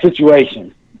 tough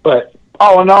situation. But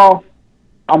all in all,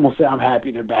 I'm going to say I'm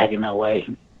happy they're back in LA.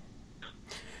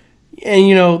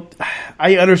 And,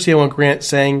 I understand what Grant's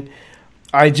saying.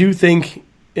 I do think,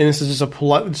 and this is just a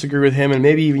polite disagree with him, and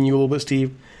maybe even you a little bit,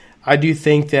 Steve, I do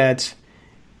think that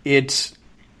it's,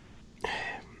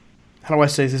 how do I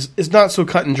say this? It's not so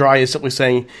cut and dry as simply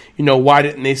saying, why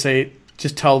didn't they say,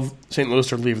 just tell St. Louis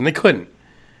they're leaving? They couldn't.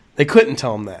 They couldn't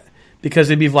tell them that, because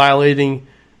they'd be violating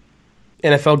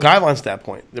NFL guidelines at that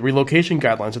point, the relocation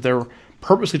guidelines, if they're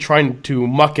purposely trying to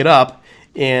muck it up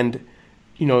and,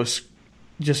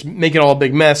 just make it all a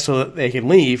big mess so that they can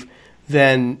leave,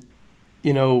 then,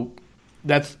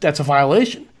 that's a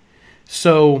violation.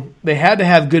 So they had to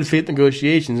have good faith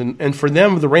negotiations. And for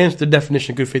them, the Rams, the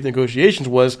definition of good faith negotiations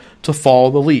was to follow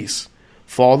the lease,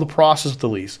 follow the process of the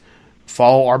lease,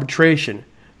 follow arbitration,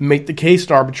 make the case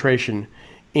in arbitration.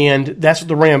 And that's what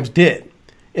the Rams did.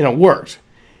 And it worked.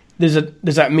 Does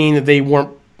that mean that they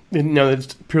weren't,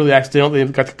 it's purely accidental, they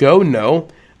got to go? No.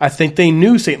 I think they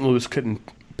knew St. Louis couldn't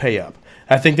pay up.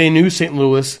 I think they knew St.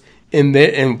 Louis,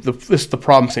 this is the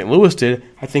problem St. Louis did.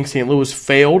 I think St. Louis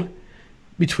failed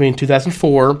between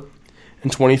 2004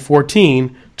 and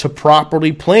 2014 to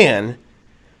properly plan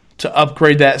to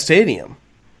upgrade that stadium.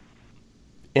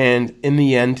 And in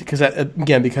the end, because of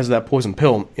that poison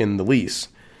pill in the lease,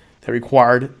 that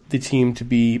required the team to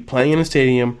be playing in a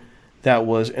stadium that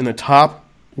was in the top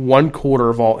 1/4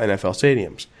 of all NFL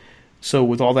stadiums. So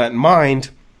with all that in mind,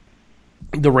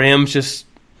 the Rams just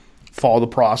followed the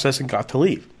process and got to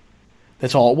leave.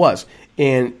 That's all it was.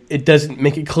 And it doesn't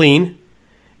make it clean.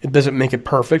 It doesn't make it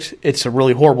perfect. It's a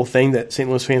really horrible thing that St.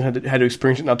 Louis fans had to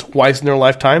experience it now twice in their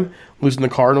lifetime, losing the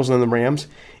Cardinals and the Rams.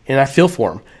 And I feel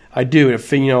for them. I do.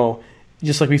 If,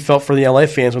 just like we felt for the LA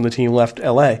fans when the team left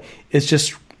LA. It's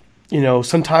just,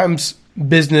 sometimes the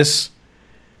business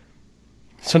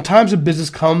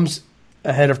comes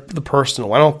ahead of the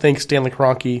personal. I don't think Stanley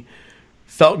Kroenke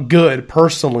felt good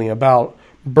personally about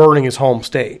burning his home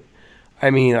state. I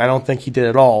mean, I don't think he did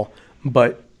at all.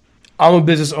 But I'm a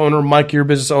business owner. Mike, you're a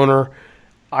business owner.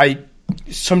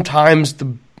 Sometimes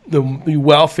the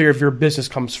welfare of your business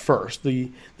comes first.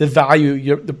 The value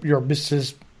your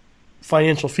business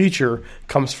financial future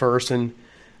comes first, and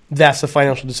that's the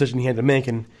financial decision he had to make.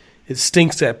 And it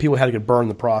stinks that people had to get burned in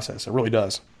the process. It really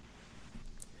does.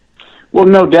 Well,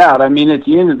 no doubt. I mean, at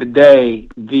the end of the day,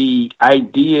 the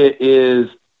idea is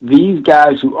these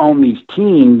guys who own these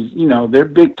teams, they're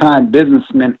big-time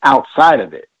businessmen outside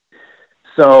of it.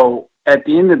 So at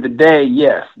the end of the day,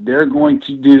 yes, they're going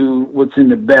to do what's in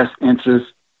the best interest,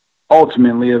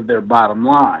 ultimately, of their bottom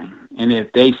line. And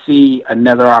if they see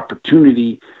another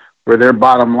opportunity where their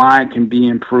bottom line can be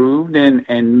improved,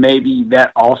 and maybe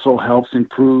that also helps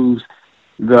improve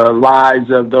the lives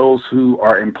of those who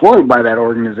are employed by that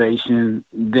organization,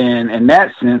 then in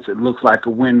that sense, it looks like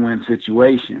a win-win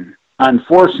situation.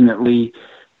 Unfortunately,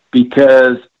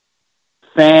 because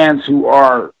fans who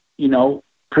are,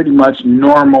 pretty much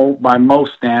normal by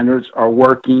most standards are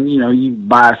working, you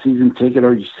buy a season ticket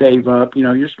or you save up,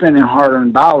 you're spending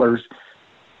hard-earned dollars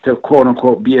to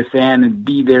quote-unquote be a fan and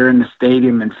be there in the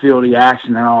stadium and feel the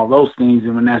action and all those things.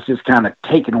 And when that's just kind of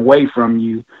taken away from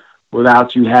you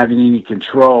without you having any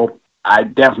control, I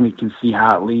definitely can see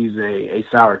how it leaves a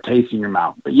sour taste in your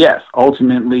mouth. But yes,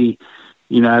 ultimately,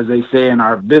 as they say in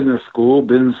our business school,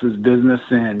 business is business,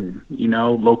 and,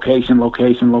 location.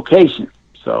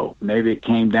 So maybe it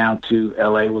came down to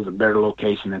LA was a better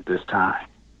location at this time.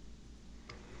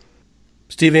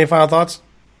 Steve, any final thoughts?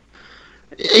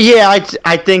 Yeah,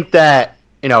 I think that,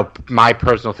 my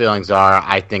personal feelings are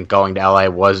I think going to LA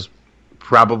was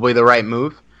probably the right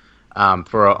move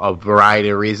for a variety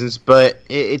of reasons. But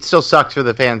it still sucks for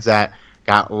the fans that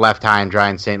got left high and dry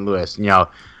in St. Louis.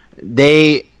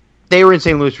 They were in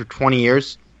St. Louis for 20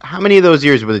 years. How many of those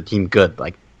years were the team good?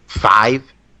 Like 5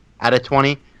 out of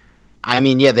 20? I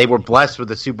mean, yeah, they were blessed with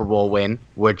a Super Bowl win,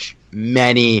 which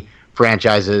many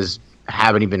franchises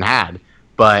haven't even had.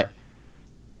 But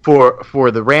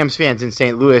for the Rams fans in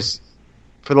St. Louis,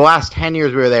 for the last 10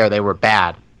 years we were there, they were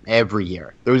bad every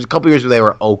year. There was a couple years where they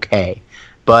were okay,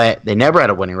 but they never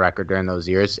had a winning record during those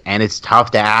years, and it's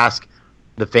tough to ask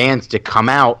the fans to come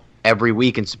out every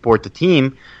week and support the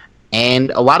team. And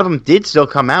a lot of them did still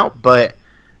come out, but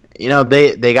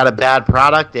they got a bad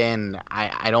product, and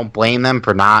I don't blame them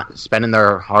for not spending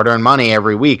their hard-earned money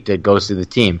every week to go see the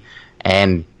team.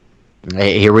 And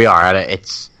here we are. I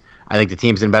think the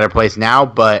team's in a better place now,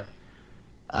 but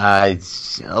a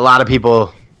lot of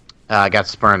people got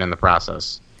spurned in the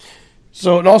process.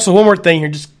 So, and also one more thing here,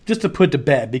 just to put to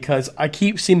bed, because I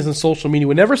keep seeing this on social media.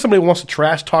 Whenever somebody wants to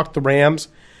trash talk the Rams,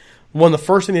 one of the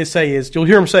first thing they say is, you'll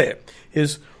hear them say it,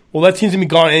 is, well, that team's going to be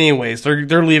gone anyways.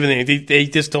 They're leaving. They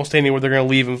just don't stay anywhere. They're going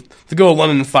to leave them to go to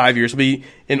London in 5 years. They'll be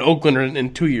in Oakland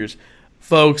in 2 years.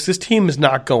 Folks, this team is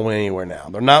not going anywhere now.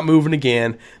 They're not moving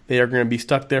again. They are going to be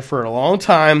stuck there for a long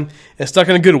time, and stuck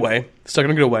in a good way.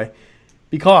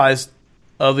 Because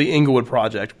of the Inglewood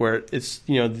project, where it's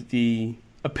the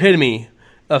epitome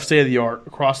of state of the art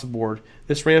across the board.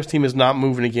 This Rams team is not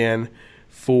moving again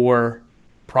for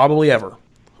probably ever.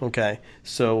 Okay,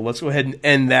 so let's go ahead and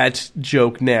end that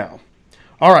joke now.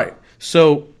 All right,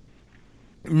 so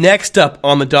next up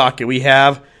on the docket, we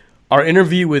have our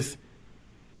interview with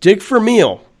Dick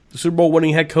Vermeil, the Super Bowl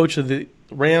winning head coach of the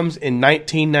Rams in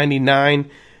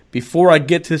 1999. Before I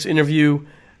get to this interview,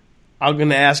 I'm going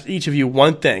to ask each of you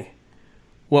one thing.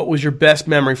 What was your best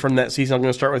memory from that season? I'm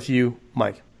going to start with you,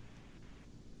 Mike.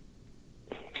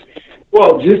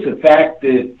 Well, just the fact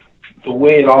that the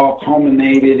way it all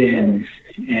culminated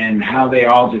and how they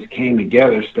all just came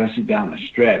together, especially down the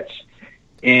stretch.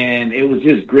 And it was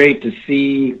just great to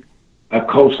see a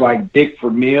coach like Dick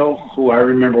Vermeil, who I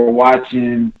remember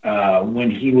watching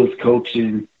when he was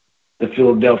coaching the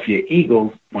Philadelphia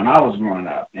Eagles when I was growing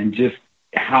up, and just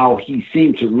how he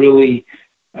seemed to really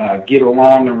get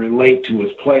along and relate to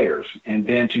his players. And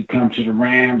then to come to the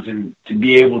Rams and to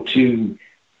be able to,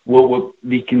 what would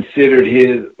be considered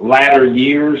his latter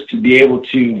years, to be able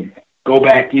to go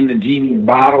back in the genie's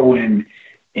bottle and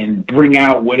bring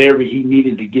out whatever he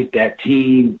needed to get that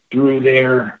team through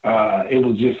there. It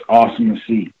was just awesome to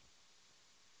see.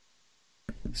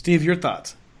 Steve, your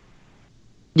thoughts?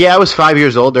 Yeah, I was 5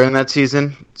 years old during that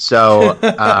season, so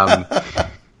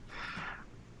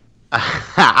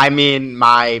I mean,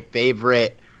 my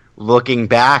favorite looking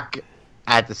back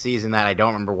at the season that I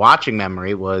don't remember watching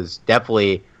memory was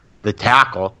definitely the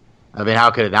tackle. I mean,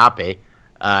 how could it not be?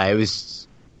 It was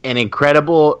an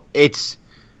incredible.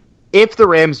 If the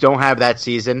Rams don't have that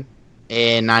season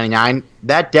in '99,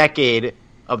 that decade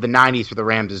of the '90s for the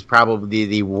Rams is probably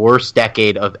the worst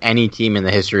decade of any team in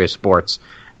the history of sports.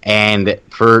 And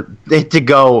for it to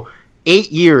go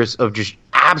 8 years of just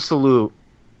absolute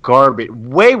garbage,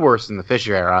 way worse than the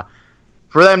Fisher era,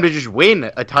 for them to just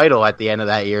win a title at the end of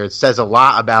that year, it says a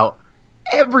lot about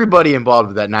everybody involved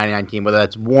with that '99 team, whether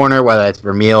that's Warner, whether that's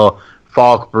Vermeil,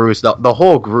 Falk, Bruce, the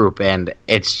whole group. And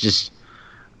it's just,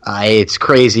 it's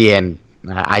crazy. And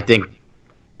I think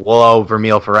we'll owe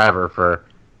Vermeil forever for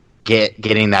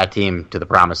getting that team to the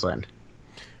promised land.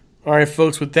 All right,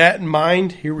 folks, with that in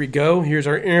mind, here we go. Here's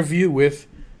our interview with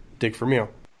Dick Vermeil.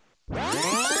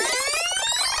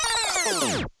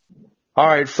 All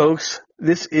right, folks,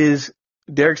 this is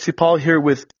Derek C. Paul here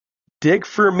with Dick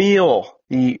Vermeil,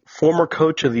 the former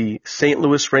coach of the St.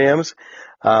 Louis Rams,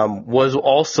 was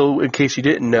also, in case you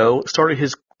didn't know, started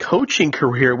his coaching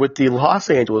career with the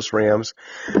Los Angeles Rams.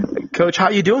 Coach, how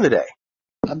are you doing today?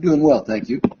 I'm doing well, thank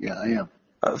you. Yeah, I am.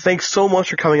 Thanks so much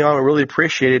for coming on. I really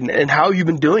appreciate it. And how have you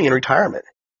been doing in retirement?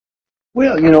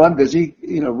 Well, I'm busy.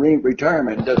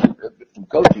 Retirement doesn't from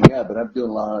coaching, yeah, but I'm doing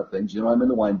a lot of things. I'm in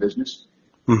the wine business,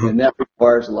 and that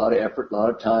requires a lot of effort, a lot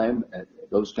of time, and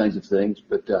those kinds of things.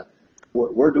 But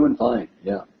we're doing fine,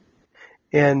 yeah.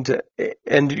 And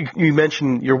you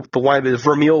mentioned the wine business,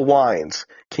 Vermeil Wines.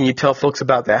 Can you tell folks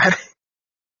about that?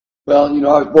 Well,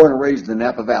 I was born and raised in the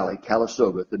Napa Valley,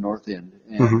 Calistoga, at the north end,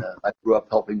 and I grew up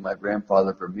helping my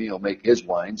grandfather Vermeil make his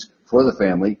wines for the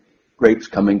family, grapes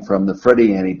coming from the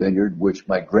Frediani vineyard, which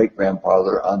my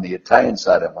great-grandfather on the Italian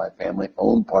side of my family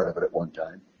owned part of it at one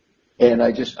time. And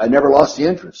I never lost the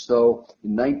interest. So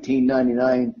in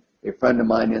 1999, a friend of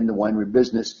mine in the winery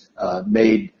business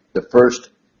made the first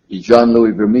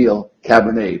Jean-Louis Vermeil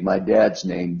Cabernet, my dad's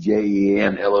name,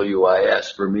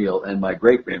 Jenlouis, Vermeil, and my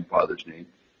great-grandfather's name.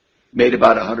 Made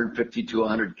about 150 to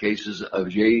 100 cases of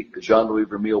Jean-Louis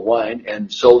Vermeil wine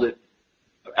and sold it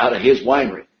out of his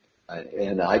winery.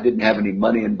 And I didn't have any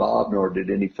money involved, nor did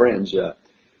any friends,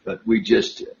 but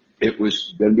it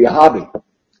was going to be a hobby.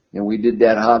 And we did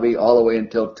that hobby all the way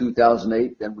until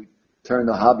 2008. Then we turned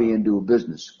the hobby into a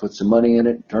business, put some money in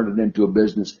it, turned it into a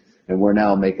business, and we're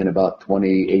now making about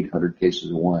 2,800 cases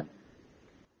of wine.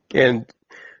 And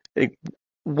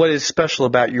what is special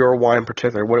about your wine in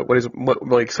particular? What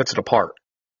really sets it apart?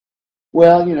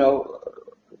 Well,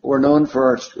 we're known for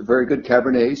our very good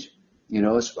Cabernets.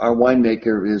 Our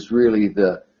winemaker is really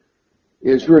the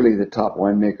top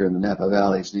winemaker in the Napa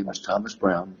Valley. His name is Thomas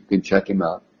Brown. You can check him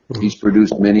out. Mm-hmm. He's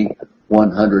produced many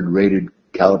 100 rated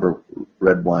caliber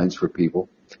red wines for people.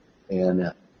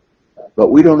 And but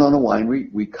we don't own a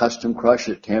winery. We custom crush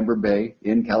at Tamber Bay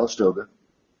in Calistoga.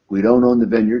 We don't own the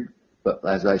vineyard. But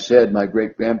as I said, my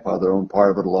great-grandfather owned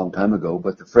part of it a long time ago,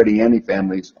 but the Frediani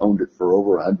family's owned it for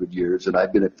over 100 years, and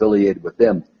I've been affiliated with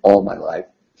them all my life.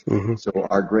 Mm-hmm. So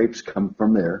our grapes come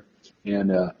from there, and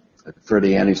the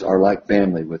Fredianis are like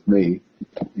family with me.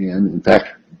 And in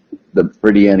fact, the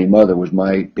Frediani mother was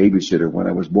my babysitter when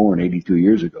I was born 82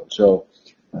 years ago. So,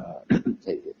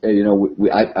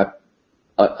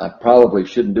 I probably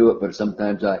shouldn't do it, but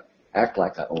sometimes I act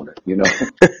like I own it,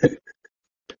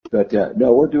 But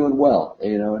no, we're doing well,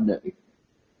 and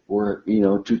we're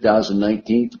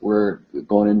 2019, we're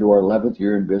going into our 11th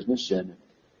year in business, and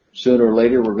sooner or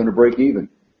later we're going to break even.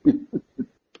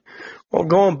 Well,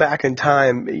 going back in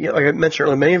time, like I mentioned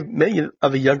earlier, many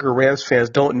of the younger Rams fans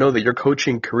don't know that your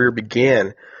coaching career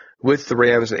began with the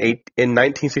Rams in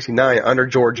 1969 under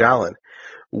George Allen.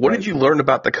 What did you learn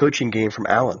about the coaching game from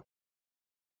Allen?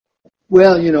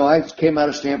 Well, I came out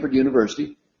of Stanford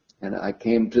University, and I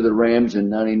came to the Rams in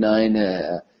 '99.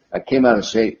 I came out of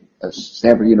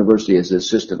Stanford University as an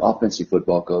assistant offensive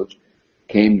football coach.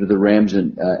 Came to the Rams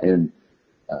in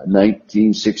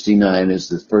 1969 as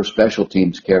the first special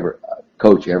teams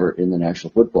coach ever in the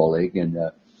National Football League, and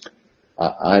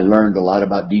I learned a lot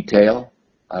about detail.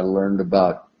 I learned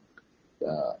about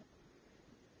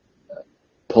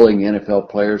pulling NFL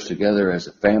players together as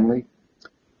a family.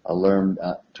 I learned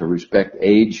to respect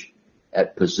age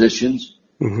at positions.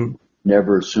 Mm-hmm.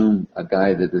 Never assume a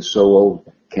guy that is so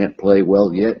old can't play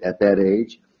well yet at that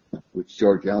age, which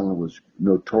George Allen was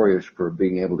notorious for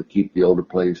being able to keep the older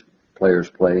players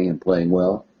playing and playing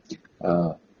well.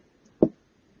 I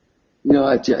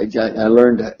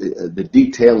learned the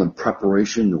detail and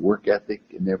preparation, the work ethic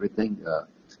and everything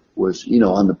was,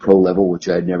 on the pro level, which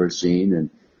I'd never seen. And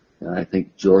I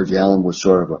think George Allen was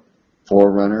sort of a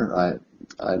forerunner.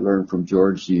 I learned from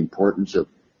George the importance of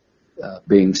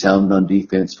being sound on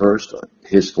defense first.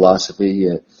 His philosophy,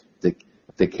 if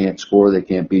they can't score, they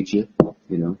can't beat you,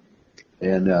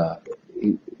 And, a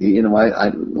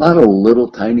lot of little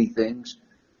tiny things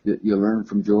that you learn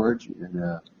from George.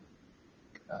 And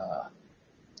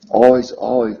always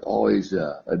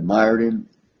admired him,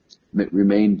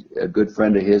 remained a good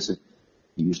friend of his.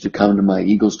 He used to come to my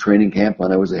Eagles training camp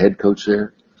when I was a head coach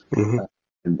there. Mm-hmm.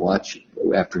 And watch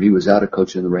after he was out of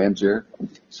coaching the Rams there.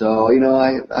 So,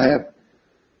 I have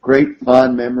great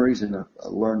fond memories, and I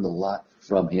learned a lot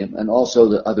from him, and also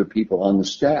the other people on the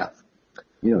staff.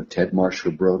 Ted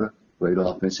Marshall-Broda, great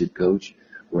offensive coach,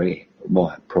 Ray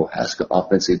Prohaska,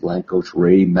 offensive line coach,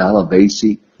 Ray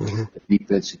Malavasi,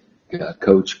 defensive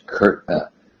coach,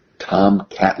 Tom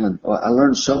Catlin. I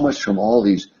learned so much from all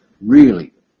these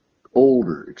really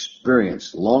older,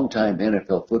 experienced, long-time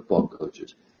NFL football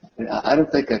coaches. And I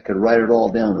don't think I could write it all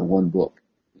down in one book.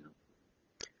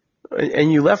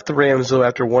 And you left the Rams, though,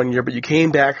 after 1 year, but you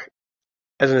came back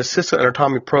as an assistant under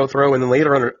Tommy Prothro and then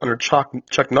later under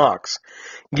Chuck Knox.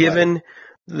 Given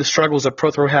the struggles that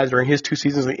Prothro had during his 2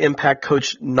 seasons, the impact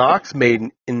Coach Knox made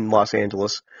in Los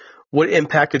Angeles, what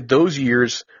impact did those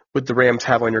years with the Rams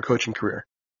have on your coaching career?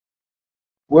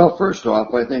 Well, first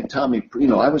off, I think Tommy,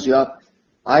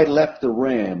 I left the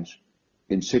Rams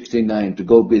in '69 to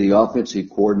go be the offensive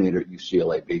coordinator at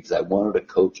UCLA because I wanted to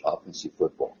coach offensive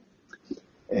football.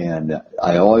 And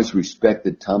I always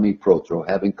respected Tommy Prothro,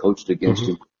 having coached against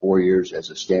him for 4 years as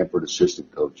a Stanford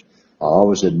assistant coach. I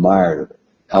always admired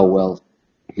how well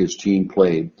his team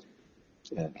played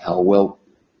and how well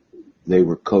they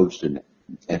were coached and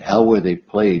how well they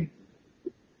played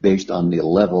based on the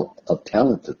level of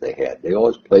talent that they had. They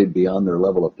always played beyond their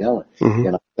level of talent. Mm-hmm.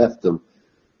 And I left the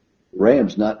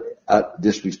Rams not out of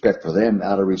disrespect for them,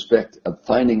 out of respect of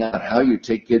finding out how you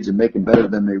take kids and make them better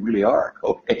than they really are.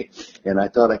 Okay. And I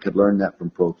thought I could learn that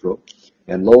from Prothro.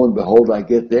 And lo and behold, I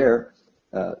get there.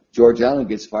 George Allen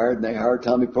gets fired and they hire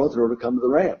Tommy Prothro to come to the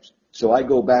Rams. So I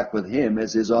go back with him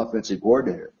as his offensive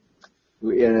coordinator.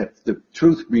 And if the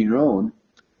truth be known,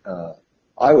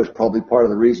 I was probably part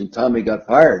of the reason Tommy got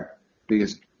fired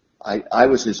because I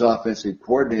was his offensive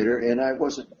coordinator and I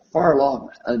wasn't far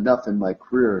along enough in my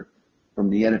career from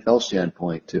the NFL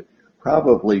standpoint to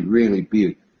probably really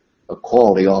be a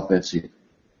quality offensive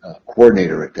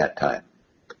coordinator at that time,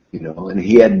 and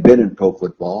he hadn't been in pro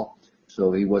football,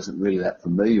 so he wasn't really that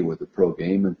familiar with the pro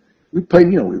game. And we played,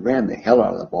 we ran the hell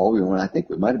out of the ball. I think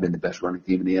we might have been the best running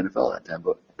team in the NFL at that time,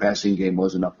 but the passing game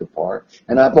wasn't up to par.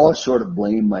 And I've always sort of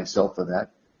blamed myself for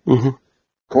that. Mm-hmm.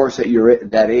 Of course,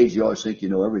 at that age, you always think you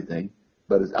know everything.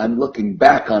 But I'm looking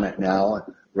back on it now,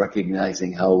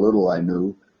 recognizing how little I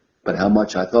knew, but how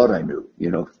much I thought I knew,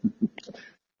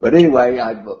 But anyway,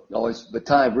 I've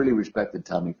really respected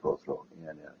Tommy Prothro,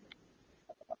 and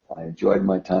I enjoyed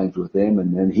my times with him.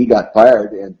 And then he got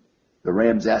fired, and the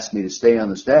Rams asked me to stay on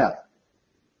the staff.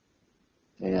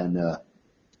 And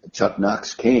Chuck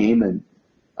Knox came, and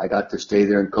I got to stay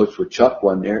there and coach with Chuck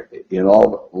one year.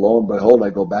 Lo and behold,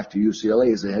 I go back to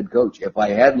UCLA as a head coach. If I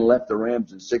hadn't left the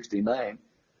Rams in '69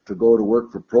 to go to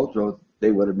work for Prothro, they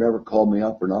would have never called me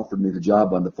up and offered me the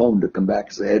job on the phone to come back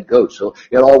as a head coach. So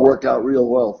it all worked out real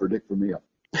well for Dick Vermeil.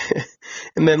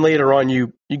 And then later on,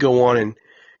 you go on and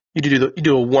you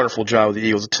do a wonderful job with the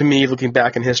Eagles. To me, looking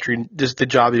back in history, just the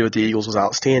job you did with the Eagles was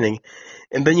outstanding.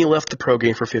 And then you left the pro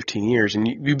game for 15 years, and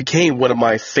you became one of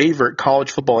my favorite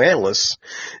college football analysts.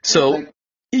 So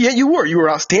Yeah, you were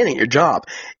outstanding at your job.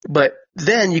 But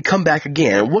then you come back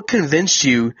again. What convinced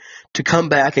you to come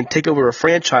back and take over a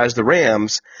franchise, the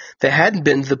Rams, that hadn't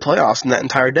been to the playoffs in that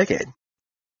entire decade?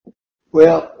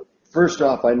 Well, first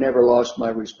off, I never lost my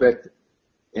respect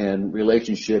and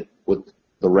relationship with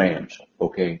the Rams,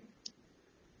 okay?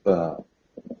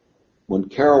 When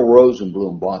Carol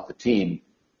Rosenblum bought the team,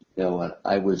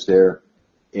 I was there,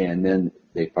 and then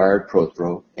they fired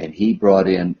Prothro, and he brought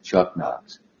in Chuck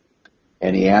Knox.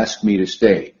 And he asked me to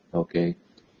stay, okay?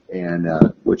 And,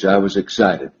 which I was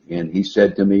excited. And he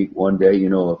said to me one day, he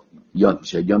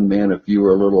said, young man, if you were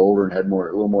a little older and had a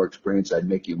little more experience, I'd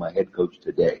make you my head coach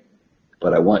today.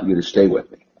 But I want you to stay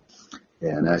with me.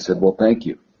 And I said, well, thank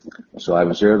you. So I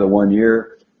was there the 1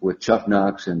 year with Chuck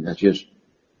Knox, and I just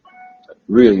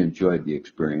really enjoyed the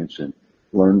experience and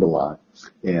learned a lot.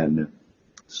 And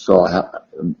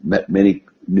met many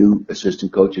new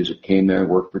assistant coaches that came there and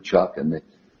worked for Chuck, and they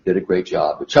did a great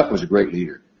job. But Chuck was a great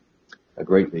leader.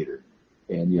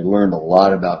 And you learned a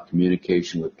lot about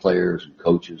communication with players and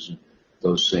coaches and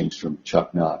those things from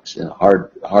Chuck Knox. And a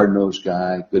hard-nosed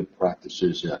guy, good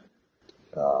practices, and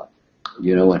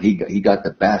he got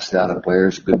the best out of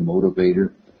players, a good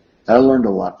motivator. I learned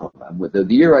a lot from him. The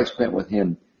year I spent with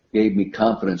him gave me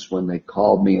confidence when they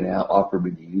called me and offered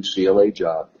me the UCLA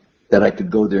job that I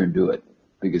could go there and do it,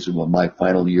 because of my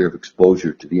final year of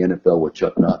exposure to the NFL with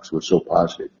Chuck Knox was so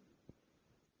positive.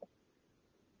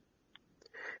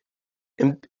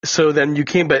 And so then you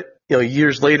came, but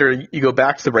years later you go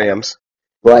back to the Rams.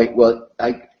 Right. Well,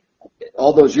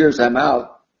 all those years I'm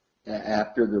out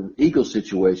after the Eagles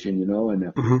situation,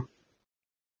 and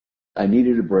I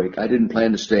needed a break. I didn't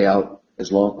plan to stay out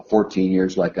as long, 14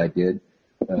 years like I did,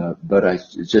 but I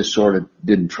just sort of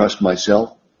didn't trust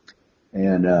myself.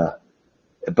 And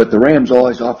but the Rams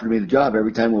always offered me the job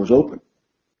every time it was open.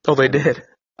 Oh, they did.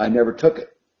 I never took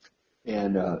it.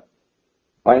 And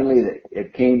finally,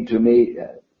 it came to me.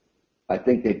 I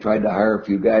think they tried to hire a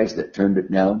few guys that turned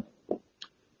it down.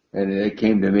 And they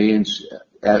came to me and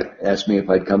asked me if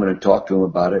I'd come in and talk to them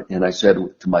about it. And I said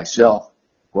to myself,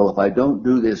 well, if I don't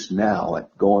do this now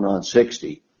at going on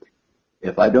 60,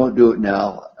 if I don't do it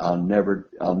now, I'll never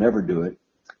do it.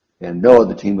 And no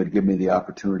other team would give me the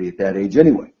opportunity at that age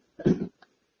anyway.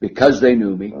 Because they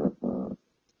knew me,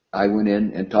 I went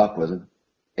in and talked with them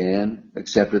and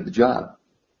accepted the job.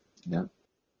 Yeah.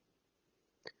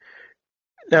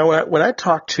 Now, when I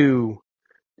talked to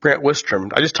Grant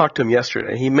Wistrom, I just talked to him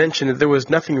yesterday. He mentioned that there was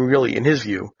nothing really, in his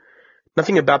view,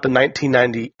 nothing about the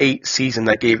 1998 season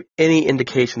that gave any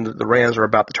indication that the Rams were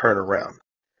about to turn around.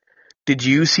 Did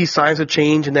you see signs of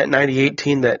change in that 98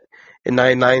 team, that in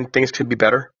 99 things could be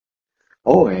better?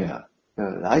 Oh, yeah.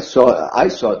 I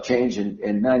saw change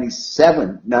in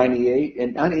 97, 98,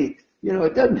 and 90.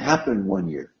 It doesn't happen in 1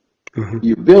 year. Mm-hmm.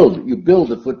 You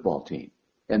build a football team,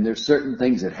 and there's certain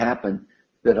things that happen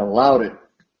that allowed it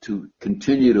to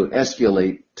continue to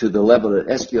escalate to the level it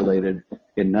escalated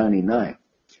in 99.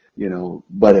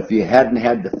 But if you hadn't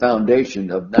had the foundation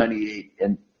of 98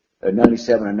 and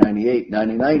 97 and 98,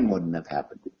 99 wouldn't have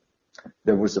happened.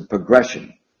 There was a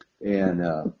progression,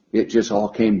 and it just all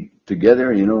came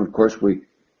together. And of course, we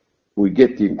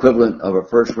get the equivalent of a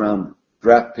first round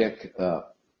draft pick,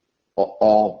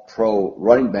 all pro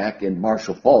running back in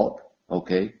Marshall Faulk.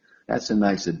 Okay. That's a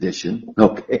nice addition.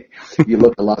 Okay. You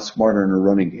look a lot smarter in a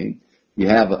running game. You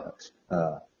have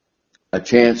a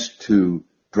chance to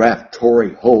draft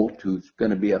Torrey Holt, who's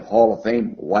going to be a Hall of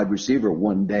Fame wide receiver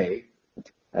one day.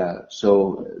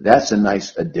 So that's a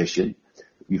nice addition.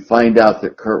 You find out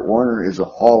that Kurt Warner is a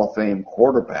Hall of Fame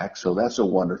quarterback, so that's a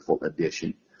wonderful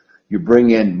addition. You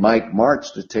bring in Mike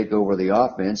Martz to take over the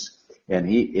offense, and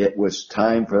it was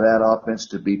time for that offense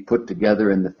to be put together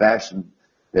in the fashion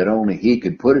that only he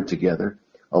could put it together,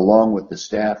 along with the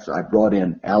staff. I brought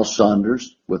in Al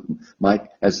Saunders with Mike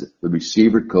as the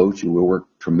receiver coach, who will work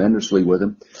tremendously with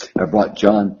him. I brought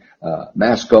John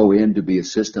Masco in to be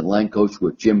assistant line coach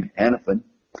with Jim Hannafin,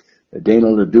 Dana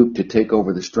LeDuc to take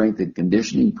over the strength and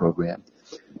conditioning program.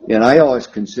 And I always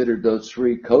considered those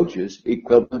three coaches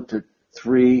equivalent to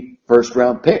 3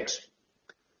 first-round picks.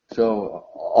 So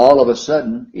all of a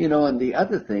sudden, and the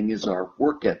other thing is our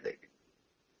work ethic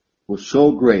was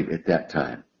so great at that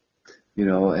time,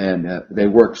 and they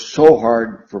worked so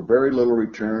hard for very little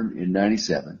return in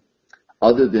 97,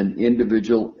 other than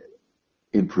individual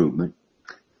improvement,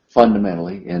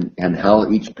 fundamentally, and how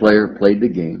each player played the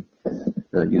game.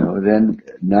 Then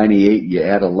 98, you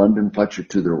add a London Fletcher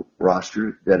to the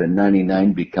roster that in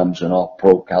 99 becomes an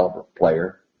all-pro caliber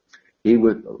player.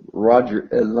 London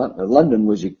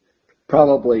was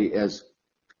probably as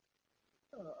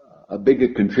a bigger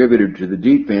contributor to the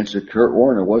defense that Kurt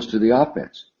Warner was to the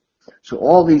offense. So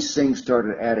all these things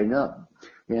started adding up.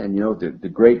 And, the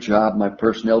great job, my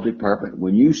personnel department,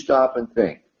 when you stop and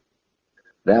think,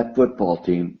 that football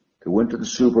team that went to the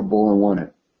Super Bowl and won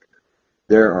it,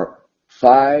 there are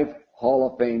 5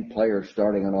 Hall of Fame players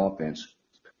starting on offense.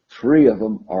 3 of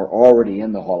them are already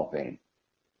in the Hall of Fame.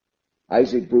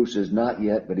 Isaac Bruce is not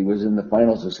yet, but he was in the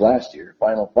finals this last year,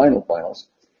 finals.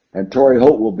 And Torrey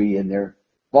Holt will be in there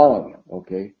following him,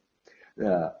 okay?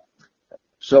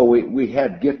 So we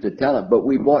had gifted talent, but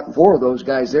we brought 4 of those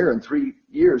guys there in 3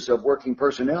 years of working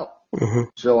personnel. Mm-hmm.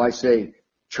 So I say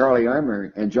Charlie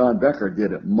Armour and John Becker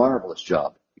did a marvelous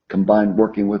job combined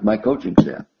working with my coaching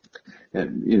staff.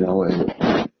 And,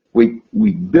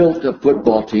 we built a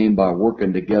football team by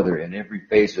working together in every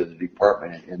phase of the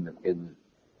department in the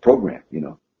program,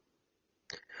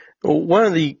 Well, one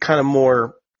of the kind of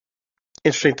more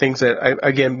interesting things that,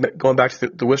 again, going back to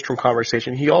the Wistrom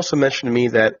conversation, he also mentioned to me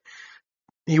that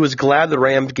he was glad the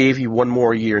Rams gave you one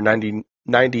more year, 99,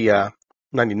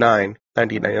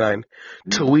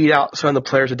 to weed out some of the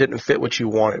players that didn't fit what you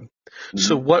wanted. Mm-hmm.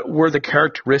 So what were the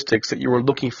characteristics that you were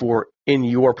looking for in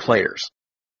your players?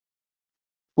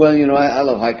 Well, I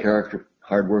love high character,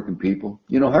 hard-working people.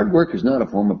 Hard work is not a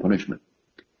form of punishment.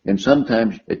 And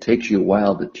sometimes it takes you a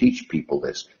while to teach people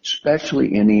this,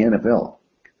 especially in the NFL.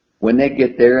 When they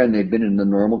get there and they've been in the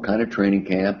normal kind of training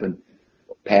camp and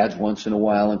pads once in a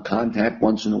while and contact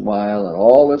once in a while and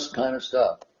all this kind of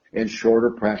stuff and shorter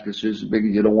practices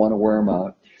because you don't want to wear them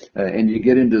out. And you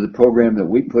get into the program that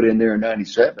we put in there in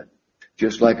 97,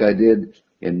 just like I did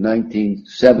in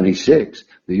 1976,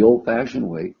 the old-fashioned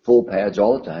way, full pads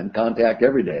all the time, contact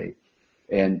every day,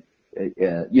 and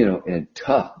and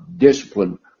tough,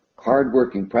 disciplined,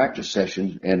 hard-working practice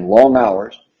sessions and long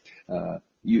hours.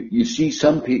 You see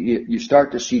some people, you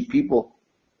start to see people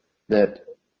that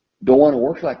don't want to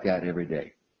work like that every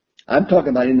day. I'm talking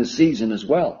about in the season as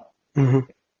well. Mm-hmm.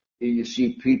 You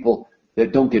see people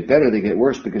that don't get better, they get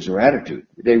worse because of their attitude.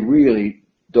 They really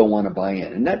don't want to buy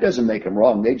in. And that doesn't make them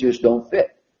wrong. They just don't fit.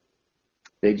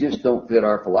 They just don't fit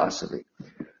our philosophy.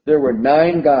 There were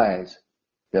 9 guys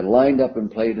that lined up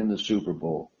and played in the Super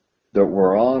Bowl that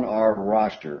were on our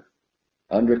roster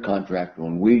under contract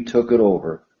when we took it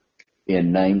over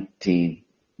in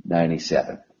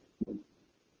 1997.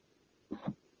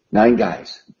 9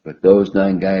 guys. But those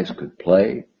 9 guys could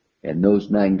play, and those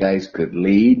 9 guys could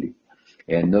lead,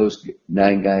 and those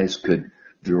 9 guys could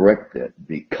direct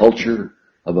the culture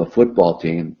of a football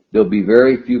team. There'll be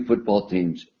very few football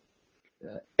teams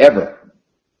ever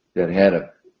that had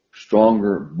a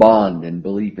stronger bond and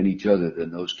belief in each other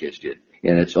than those kids did.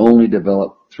 And it's only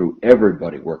developed through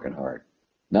everybody working hard.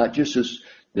 Not just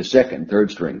the second and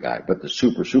third string guy, but the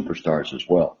superstars as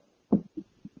well.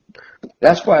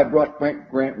 That's why I brought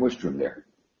Grant Wistrom there.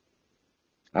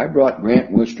 I brought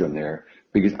Grant Wistrom there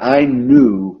because I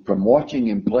knew from watching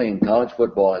him play in college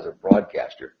football as a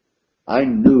broadcaster, I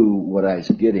knew what I was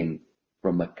getting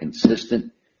from a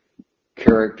consistent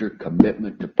character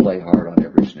commitment to play hard on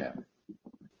every snap.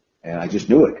 And I just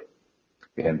knew it.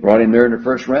 And brought him there in the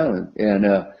first round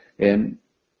and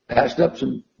passed up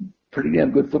some pretty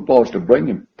damn good players to bring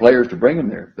him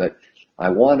there. But I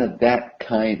wanted that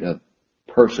kind of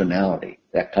personality,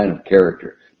 that kind of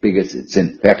character, because it's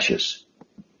infectious.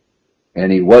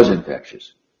 And he was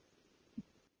infectious.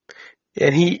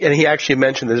 And he actually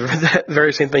mentioned this, that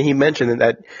very same thing. He mentioned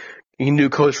that he knew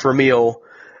Coach Vermeil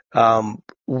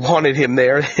wanted him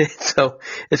there. So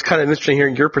it's kind of interesting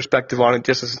hearing your perspective on it,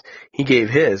 just as he gave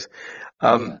his.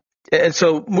 And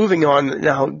so moving on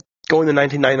now, going to the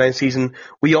 1999 season,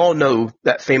 we all know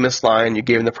that famous line you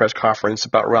gave in the press conference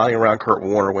about rallying around Kurt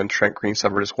Warner when Trent Green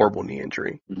suffered his horrible knee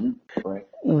injury. Mm-hmm. Right.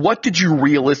 What did you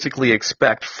realistically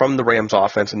expect from the Rams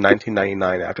offense in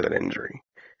 1999 after that injury?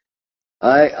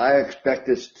 I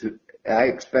expected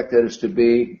us to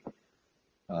be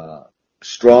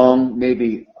strong,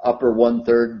 maybe upper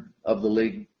 1/3 of the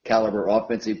league caliber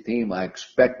offensive team. I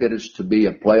expected us to be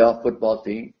a playoff football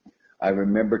team. I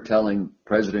remember telling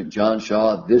President John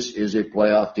Shaw, this is a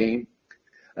playoff team.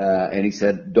 And he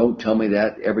said, don't tell me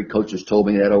that. Every coach has told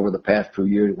me that over the past 2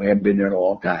 years. We haven't been there in a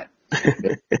long time.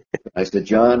 I said,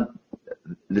 John,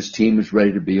 this team is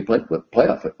ready to be a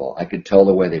playoff football. I could tell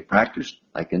the way they practiced.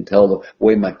 I can tell the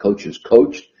way my coaches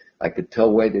coached. I could tell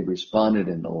the way they responded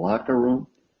in the locker room.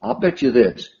 I'll bet you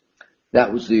this.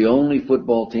 That was the only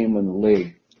football team in the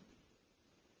league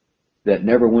that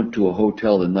never went to a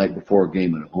hotel the night before a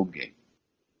game and a home game.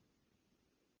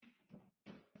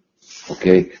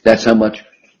 Okay? That's how much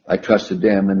I trusted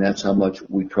them, and that's how much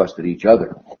we trusted each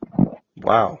other.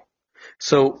 Wow.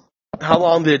 So how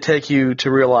long did it take you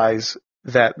to realize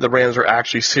that the Rams are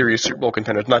actually serious Super Bowl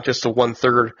contenders, not just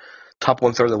the top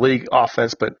one third of the league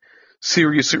offense, but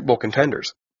serious Super Bowl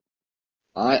contenders?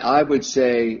 I would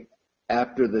say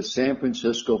after the San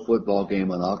Francisco football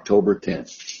game on October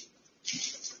 10th,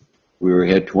 we were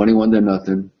ahead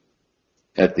 21-0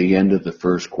 at the end of the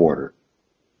first quarter.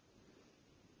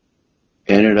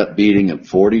 Ended up beating them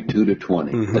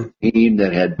 42-20. A team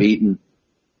that had beaten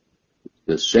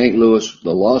the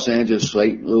Los Angeles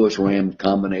St. Louis Rams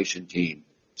combination team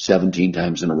 17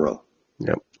 times in a row.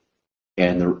 Yep.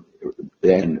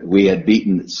 And we had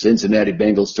beaten Cincinnati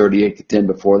Bengals 38-10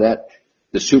 before that.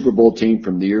 The Super Bowl team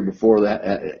from the year before that,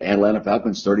 Atlanta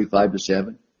Falcons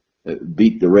 35-7,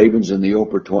 beat the Ravens in the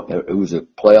it was a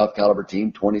playoff caliber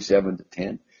team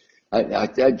 27-10.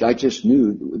 I just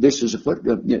knew this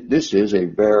is a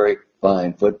very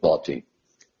fine football team.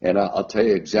 And I'll tell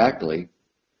you exactly,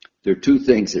 there are two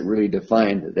things that really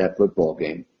defined that football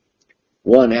game.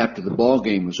 One, after the ball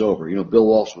game was over, Bill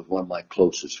Walsh was one of my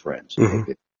closest friends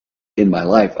in my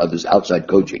life, others outside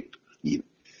coaching.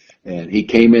 And he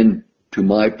came in to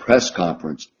my press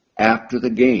conference after the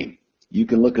game. You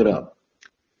can look it up.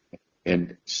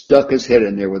 And stuck his head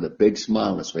in there with a big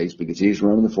smile on his face because he's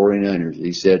running the 49ers.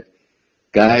 He said,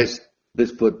 "Guys,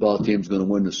 this football team's going to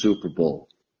win the Super Bowl."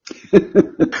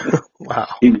 Wow.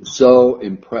 He was so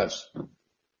impressed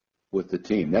with the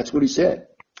team. That's what he said.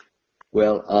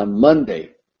 Well, on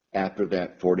Monday, after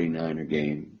that 49er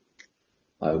game,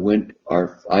 I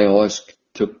always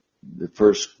took the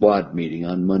first squad meeting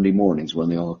on Monday mornings when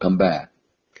they all come back.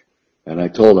 And I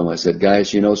told them, I said,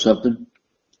 "Guys, you know something?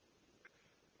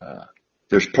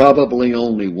 There's probably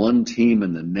only one team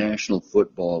in the National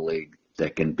Football League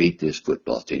that can beat this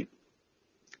football team.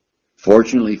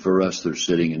 Fortunately for us, they're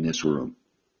sitting in this room."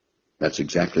 That's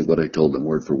exactly what I told them,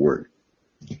 word for word.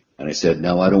 And I said,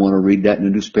 "Now, I don't want to read that in the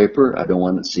newspaper. I don't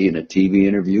want to see it in a TV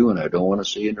interview, and I don't want to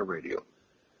see it in the radio.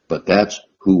 But that's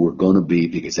who we're going to be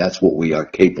because that's what we are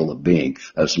capable of being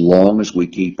as long as we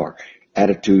keep our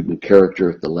attitude and character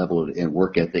at the level and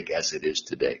work ethic as it is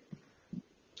today."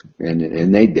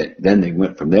 And they did. Then they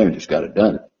went from there and just got it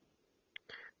done.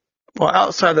 Well,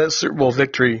 outside that Super Bowl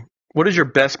victory, what is your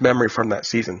best memory from that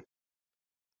season?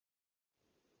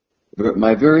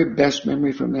 My very best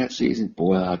memory from that season?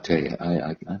 Boy, I'll tell you,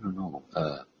 I don't know.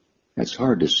 It's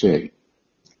hard to say.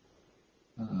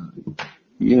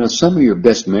 Some of your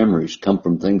best memories come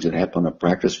from things that happen on a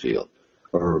practice field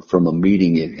or from a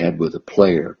meeting you had with a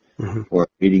player or a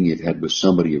meeting you had with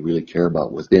somebody you really care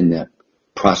about within that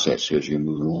process as you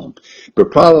move along.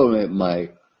 But probably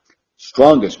my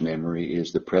strongest memory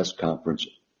is the press conference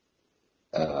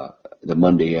the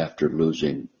Monday after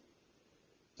losing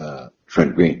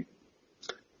Trent Green.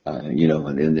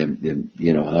 And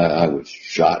then I was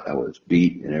shot, I was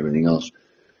beat and everything else.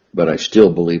 But I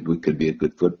still believed we could be a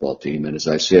good football team. And as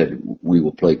I said, we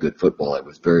will play good football. I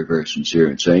was very, very sincere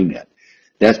in saying that.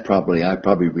 I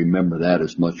probably remember that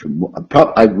as much.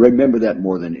 I remember that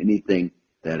more than anything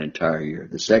that entire year.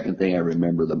 The second thing I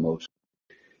remember the most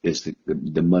is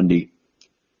the Monday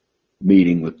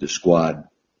meeting with the squad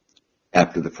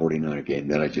after the 49er game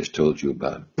that I just told you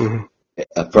about.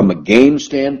 From a game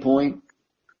standpoint,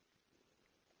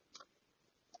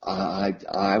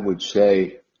 I would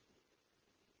say,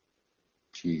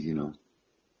 I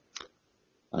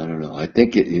don't know. I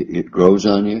think it grows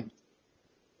on you,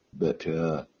 but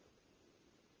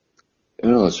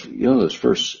those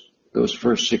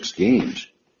first 6 games,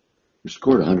 we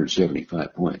scored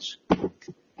 175 points.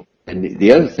 And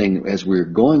the other thing, as we were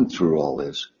going through all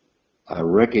this, I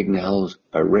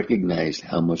recognized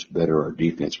how much better our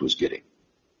defense was getting.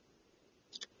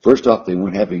 First off, they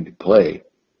weren't having to play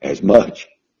as much.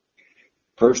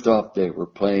 First off, they were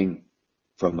playing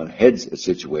from a head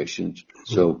situation,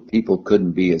 so people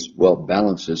couldn't be as well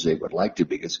balanced as they would like to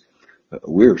because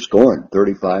we were scoring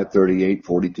 35, 38,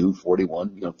 42,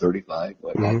 41, 35.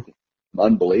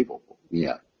 Unbelievable.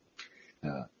 Yeah.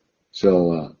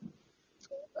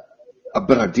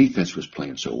 But our defense was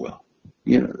playing so well.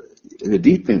 The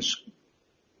defense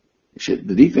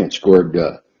scored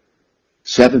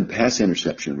 7 pass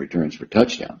interception returns for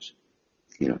touchdowns.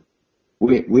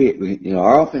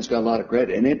 Our offense got a lot of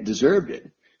credit, and it deserved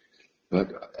it.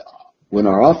 But when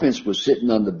our offense was sitting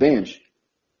on the bench,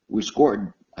 we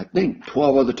scored, I think,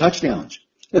 12 other touchdowns.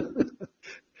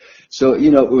 So,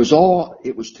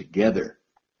 it was together.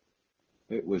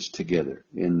 It was together.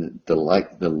 And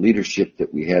the leadership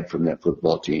that we had from that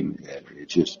football team,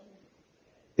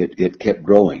 it kept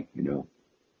growing,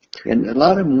 And a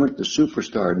lot of them weren't the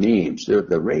superstar names. They're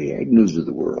the Ray Agnews of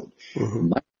the world.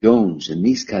 Mike Jones and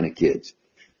these kind of kids.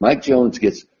 Mike Jones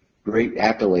gets great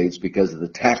accolades because of the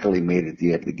tackle he made at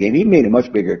the end of the game. He made a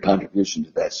much bigger contribution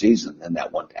to that season than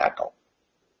that one tackle,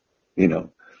 you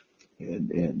know.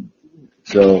 And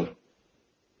so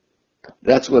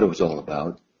that's what it was all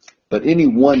about. But any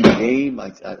one game,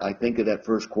 I think of that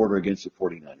first quarter against the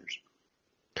 49ers.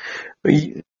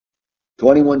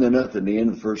 21-0 at the end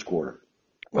of the first quarter.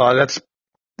 Well, that's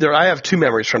there. I have two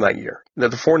memories from that year. The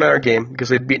 49er game, because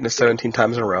they'd beaten us 17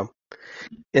 times in a row.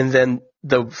 And then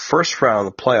the first round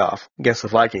of the playoff against the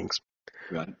Vikings.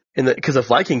 Right. And because the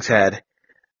Vikings the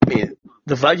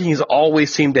Vikings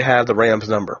always seemed to have the Rams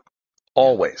number.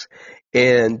 Always.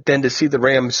 And then to see the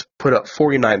Rams put up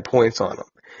 49 points on them.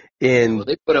 And well,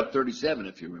 they put up 37,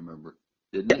 if you remember,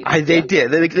 didn't they? They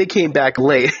did. They came back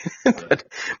late,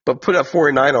 but put up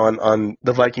 49 on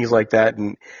the Vikings like that.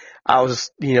 And I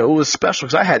was, it was special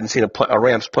because I hadn't seen a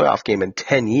Rams playoff game in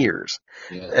 10 years.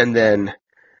 Yeah. And then,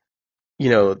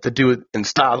 to do it in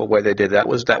style the way they did, that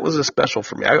was a special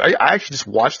for me. I actually just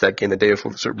watched that game the day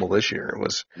before the Super Bowl this year. It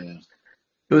was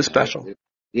special.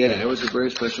 Yeah, it was a very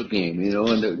special game, and you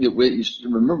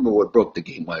remember what broke the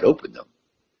game wide open, though,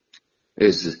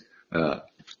 is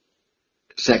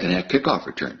second half kickoff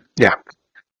return. Yeah.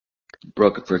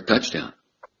 Broke it for a touchdown.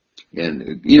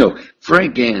 And,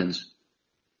 Frank Gans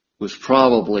was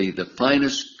probably the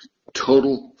finest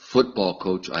total football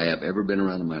coach I have ever been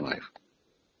around in my life.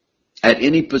 At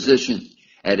any position,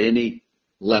 at any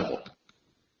level.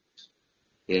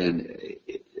 And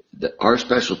our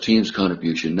special teams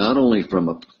contribution, not only from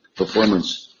a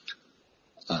performance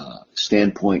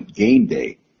standpoint game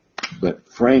day, but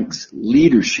Frank's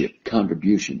leadership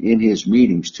contribution in his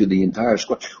meetings to the entire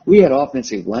squad. We had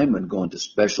offensive linemen going to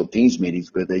special teams meetings,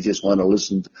 but they just want to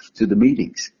listen to the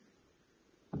meetings.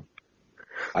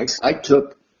 I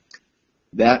took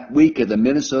that week of the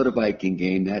Minnesota Viking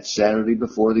game, that Saturday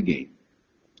before the game,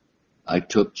 I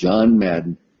took John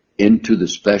Madden into the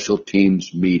special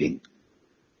teams meeting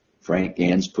Frank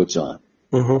Gans puts on.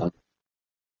 Mm-hmm.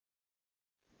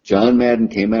 John Madden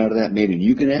came out of that meeting.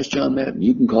 You can ask John Madden.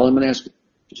 You can call him and ask him.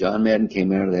 John Madden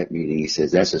came out of that meeting. He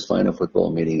says, that's as fine a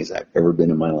football meeting as I've ever been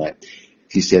in my life.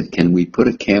 He said, can we put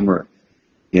a camera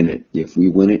in it? If we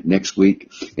win it next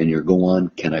week and you're go on,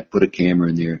 can I put a camera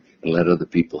in there and let other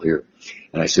people hear it?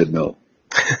 And I said, no.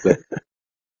 But,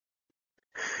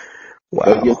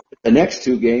 wow. But the next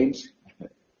two games,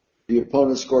 the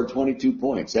opponent scored 22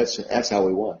 points. That's how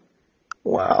we won.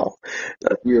 Wow.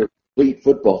 We were a complete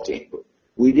football team.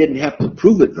 We didn't have to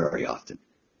prove it very often.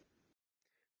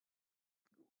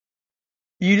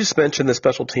 You just mentioned the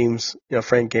special teams,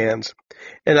 Frank Gans.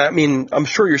 And I mean, I'm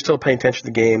sure you're still paying attention to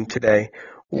the game today.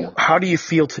 Yeah. How do you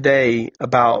feel today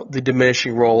about the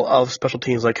diminishing role of special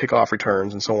teams like kickoff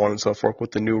returns and so on and so forth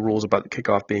with the new rules about the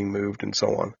kickoff being moved and so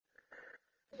on?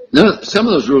 No, some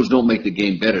of those rules don't make the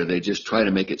game better. They just try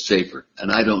to make it safer.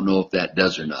 And I don't know if that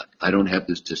does or not. I don't have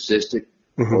the statistic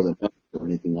or the number or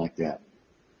anything like that.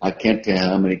 I can't tell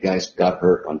how many guys got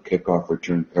hurt on kickoff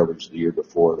return coverage the year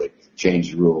before they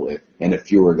changed the rule, and if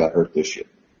fewer got hurt this year.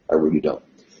 I really don't.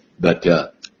 But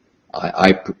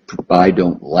I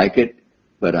don't like it,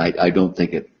 but I don't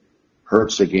think it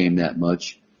hurts the game that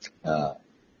much.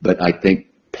 But I think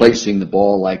placing the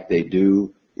ball like they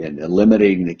do and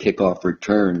eliminating the kickoff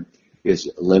return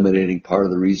is eliminating part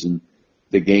of the reason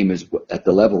the game is at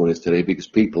the level it is today, because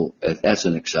that's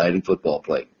an exciting football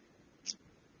play.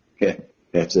 Yeah.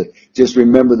 That's it. Just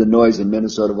remember the noise of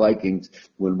Minnesota Vikings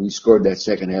when we scored that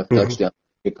second half touchdown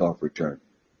kickoff return.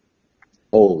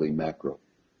 Holy mackerel.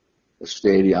 A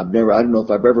stadium. I don't know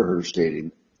if I've ever heard a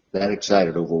stadium that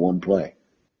excited over one play.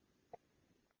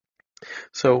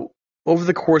 So over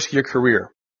the course of your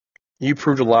career, you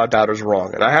proved a lot of doubters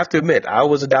wrong. And I have to admit, I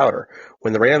was a doubter.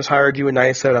 When the Rams hired you in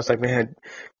 97, I was like, man,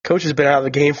 coach has been out of the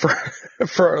game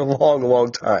for a long,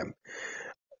 long time.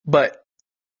 But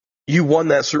you won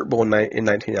that Super Bowl in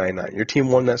 1999. Your team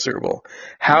won that Super Bowl.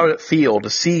 How did it feel to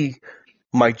see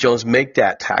Mike Jones make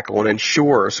that tackle and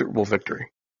ensure a Super Bowl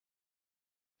victory?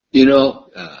 It's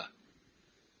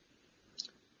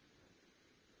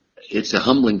a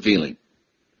humbling feeling.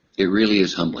 It really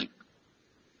is humbling.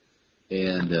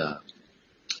 And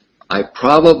I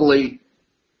probably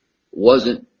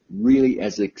wasn't really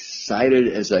as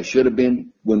excited as I should have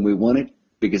been when we won it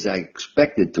because I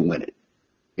expected to win it.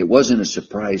 It wasn't a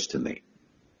surprise to me.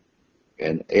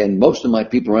 And most of my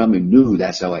people around me knew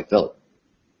that's how I felt.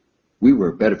 We were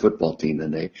a better football team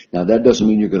than they. Now, that doesn't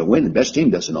mean you're going to win. The best team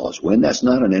doesn't always win. That's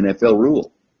not an NFL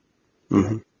rule.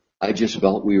 Mm-hmm. I just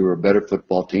felt we were a better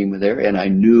football team there, and I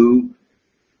knew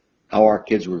how our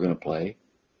kids were going to play,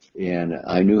 and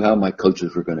I knew how my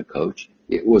coaches were going to coach.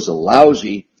 It was a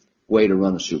lousy way to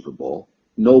run a Super Bowl.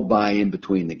 No buy-in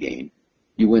between the game.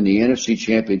 You win the NFC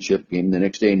Championship game the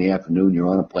next day in the afternoon. You're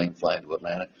on a plane flying to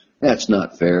Atlanta. That's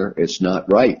not fair. It's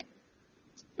not right.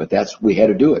 But we had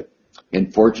to do it.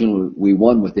 And fortunately, we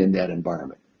won within that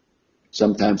environment.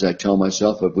 Sometimes I tell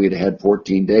myself if we'd had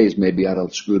 14 days, maybe I'd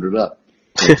have screwed it up.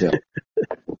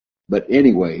 But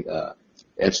anyway,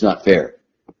 it's not fair.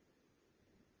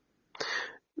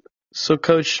 So,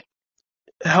 Coach,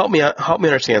 help me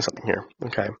understand something here.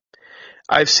 Okay,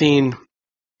 I've seen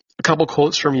a couple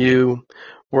quotes from you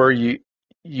where you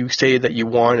stated that you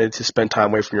wanted to spend time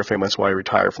away from your family. That's why you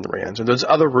retired from the Rams. And there's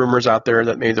other rumors out there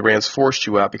that maybe the Rams forced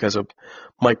you out because of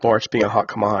Mike Martz being a hot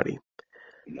commodity.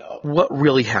 No. What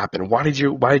really happened? Why did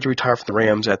you retire from the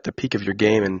Rams at the peak of your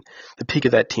game and the peak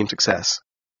of that team's success?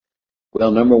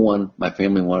 Well, number one, my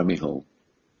family wanted me home.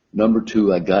 Number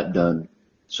two, I got done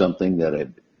something that I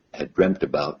had dreamt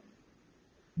about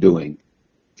doing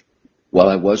while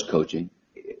I was coaching,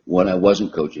 when I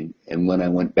wasn't coaching, and when I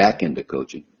went back into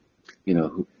coaching.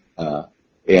 And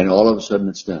all of a sudden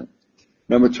it's done.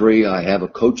 Number three, I have a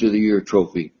Coach of the Year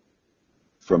trophy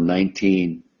from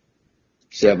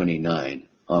 1979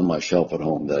 on my shelf at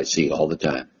home that I see all the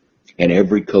time. And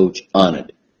every coach on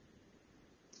it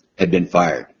had been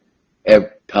fired.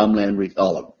 Tom Landry,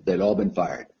 all of them, they'd all been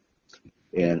fired.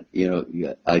 And,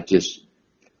 I just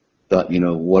thought,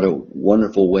 what a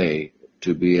wonderful way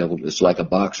to be able to, it's like a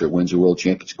boxer wins a world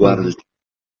championship, go out of this.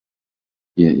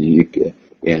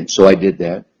 And so I did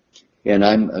that. And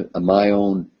my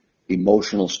own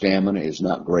emotional stamina is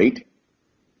not great.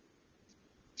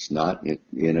 It's not.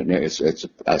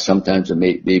 Sometimes it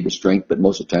may be a strength, but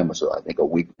most of the time it's, I think, a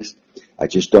weakness. I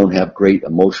just don't have great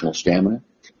emotional stamina.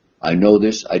 I know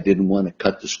this. I didn't want to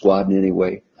cut the squad in any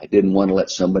way. I didn't want to let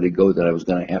somebody go that I was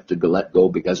going to have to let go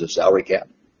because of salary cap.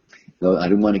 No, I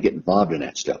didn't want to get involved in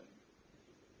that stuff.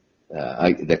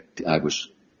 I was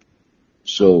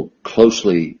so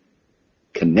closely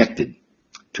connected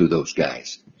to those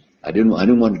guys. I didn't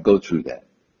want to go through that.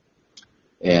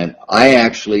 And I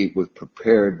actually was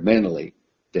prepared mentally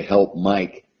to help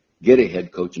Mike get a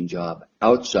head coaching job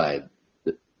outside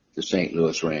the St.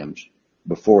 Louis Rams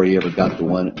before he ever got to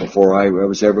one, before I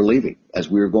was ever leaving, as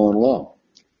we were going along.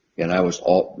 And I was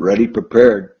already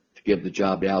prepared to give the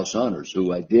job to Al Saunders,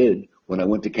 who I did when I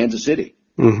went to Kansas City.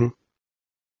 Mm-hmm.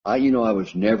 I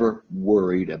was never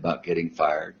worried about getting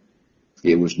fired.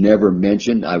 It was never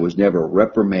mentioned. I was never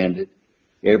reprimanded.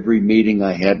 Every meeting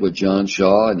I had with John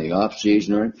Shaw in the off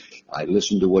season, I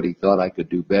listened to what he thought I could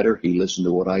do better. He listened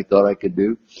to what I thought I could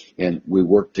do, and we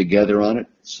worked together on it.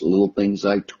 It's little things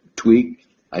I tweaked.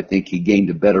 I think he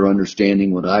gained a better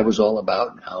understanding what I was all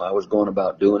about and how I was going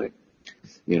about doing it,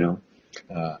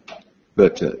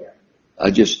 But I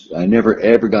never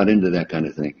ever got into that kind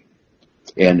of thing.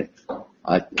 And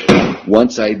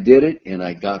once I did it and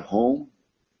I got home,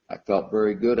 I felt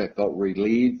very good. I felt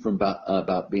relieved from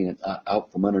about being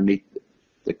out from underneath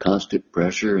the constant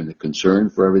pressure and the concern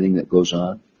for everything that goes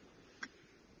on.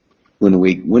 When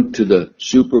we went to the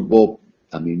Super Bowl,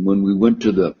 when we went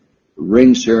to the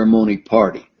ring ceremony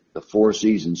party, the Four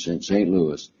Seasons in St.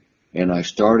 Louis, and I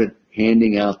started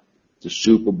handing out the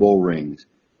Super Bowl rings,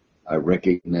 I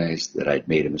recognized that I'd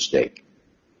made a mistake.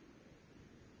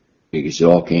 Because it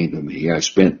all came to me. I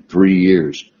spent 3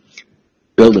 years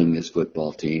building this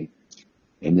football team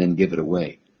and then give it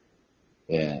away.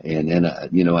 And then,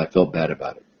 I felt bad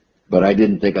about it. But I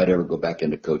didn't think I'd ever go back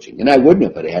into coaching. And I wouldn't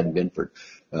have if it hadn't been for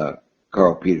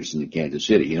Carl Peterson in Kansas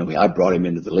City. I brought him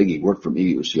into the league. He worked for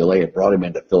me at UCLA. I brought him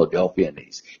into Philadelphia.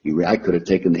 And I could have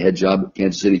taken the head job at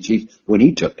Kansas City Chiefs when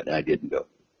he took it. I didn't go.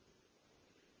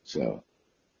 So,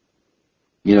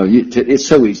 it's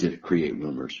so easy to create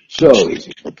rumors. So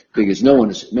easy. Because no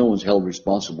one's held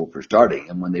responsible for starting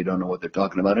them when they don't know what they're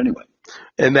talking about anyway.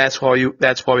 And that's why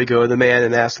we go to the man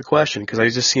and ask the question, because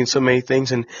I've just seen so many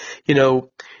things. And,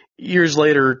 years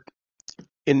later,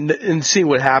 and seeing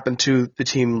what happened to the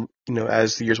team,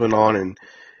 as the years went on and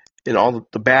in all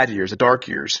the bad years, the dark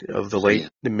years of the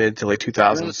mid to late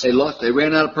 2000s. They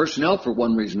ran out of personnel for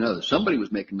one reason or another. Somebody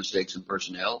was making mistakes in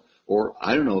personnel, or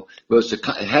I don't know. But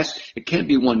it can't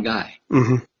be one guy.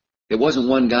 Mm-hmm. It wasn't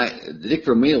one guy. Dick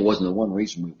Vermeil wasn't the one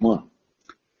reason we won.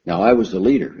 Now, I was the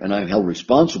leader, and I'm held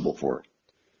responsible for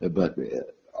it. But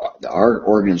our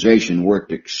organization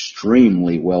worked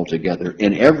extremely well together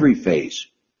in every phase.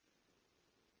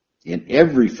 In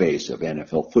every phase of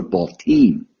NFL football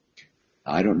team.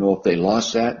 I don't know if they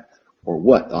lost that or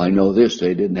what. I know this,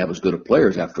 they didn't have as good of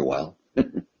players after a while.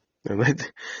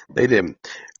 They didn't.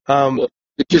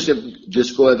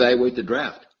 Just go evaluate the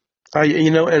draft.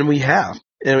 And we have.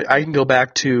 And I can go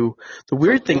back to, the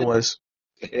weird thing was,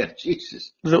 Yeah,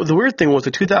 Jesus. The weird thing was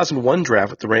the 2001 draft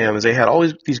with the Rams, they had all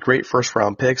these great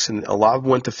first-round picks, and a lot of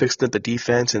them went to fixing up the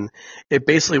defense, and it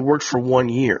basically worked for 1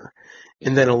 year.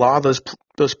 And then a lot of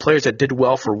those players that did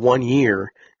well for 1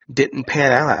 year didn't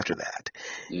pan out after that.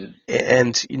 Yeah.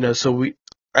 And, so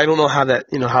I don't know how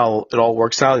how it all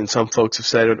works out, and some folks have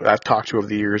said, I've talked to over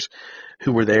the years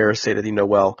who were there, say that,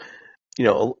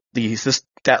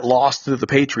 that loss to the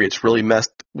Patriots really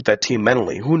messed with that team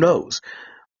mentally. Who knows?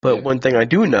 But one thing I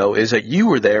do know is that you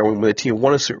were there when the team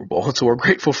won a Super Bowl, so we're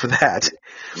grateful for that.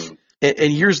 Mm.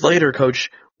 And years later,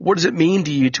 Coach, what does it mean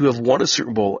to you to have won a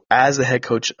Super Bowl as the head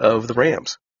coach of the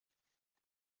Rams?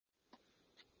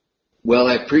 Well,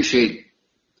 I appreciate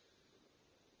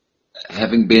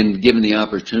having been given the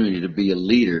opportunity to be a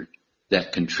leader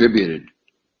that contributed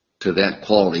to that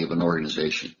quality of an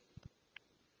organization. It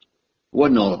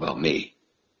wasn't all about me.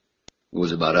 It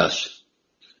was about us.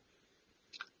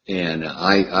 And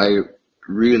I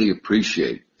really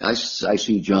appreciate, I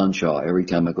see John Shaw every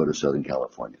time I go to Southern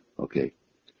California, okay?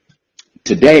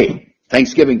 Today,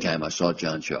 Thanksgiving time, I saw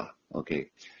John Shaw,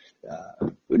 okay?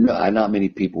 Not many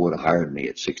people would have hired me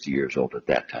at 60 years old at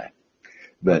that time.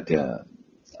 But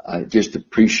I just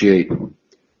appreciate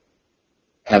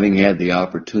having had the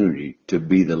opportunity to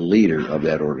be the leader of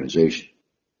that organization.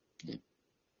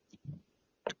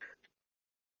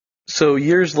 So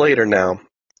years later now,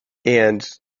 and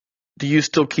do you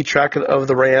still keep track of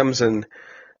the Rams and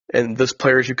those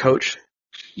players you coached?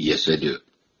 Yes, I do.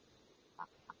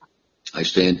 I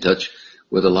stay in touch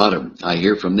with a lot of them. I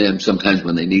hear from them sometimes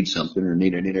when they need something or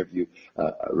need an interview,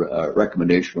 a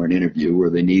recommendation for an interview, or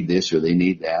they need this or they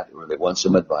need that, or they want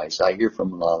some advice. I hear from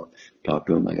them a lot. Talk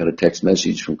to them. I got a text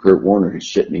message from Kurt Warner, who's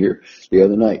sitting here the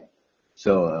other night.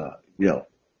 So,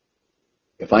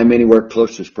 if I'm anywhere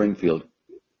close to Springfield,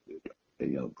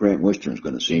 Grant Wistern's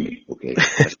going to see me, okay?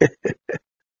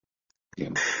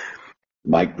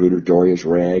 Mike Bruder, Dorius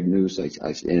Ragnews,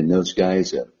 and those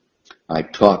guys. I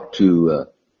talked to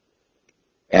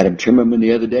Adam Timmerman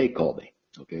the other day, called me,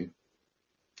 okay?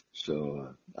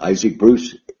 So Isaac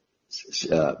Bruce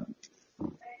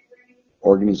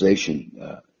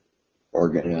organization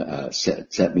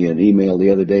sent me an email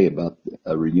the other day about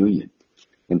a reunion.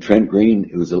 And Trent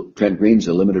Green's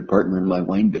a limited partner in my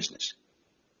wine business.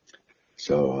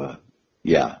 So,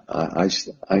 I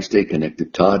stay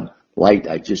connected. Todd Light,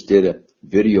 I just did a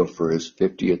video for his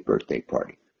 50th birthday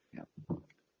party. Yeah.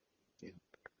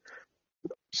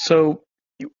 So,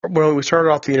 when we started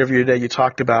off the interview today, you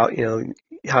talked about,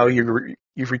 how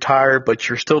you've retired, but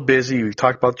you're still busy. We've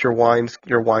talked about your wine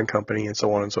company and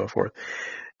so on and so forth.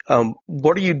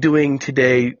 What are you doing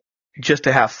today just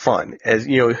to have fun?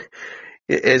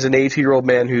 As an 82-year-old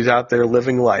man who's out there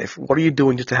living life, what are you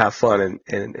doing just to have fun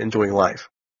and enjoying life?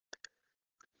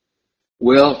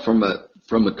 Well, from a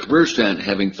career stand,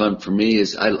 having fun for me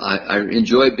is I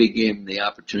enjoy being given the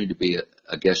opportunity to be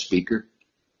a guest speaker.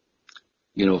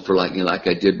 For like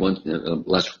I did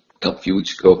last few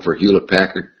weeks ago for Hewlett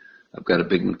Packard. I've got a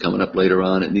big one coming up later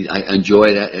on, and I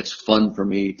enjoy that. It's fun for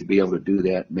me to be able to do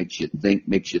that. Makes you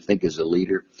think as a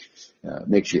leader,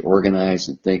 makes you organize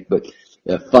and think. But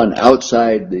fun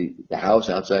outside the house,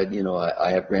 outside,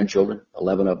 I have grandchildren,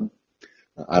 11 of them.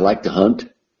 I like to hunt.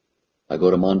 I go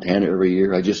to Montana every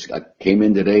year. I came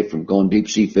in today from going deep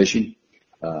sea fishing.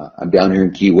 I'm down here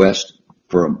in Key West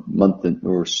for a month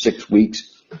or 6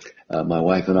 weeks. My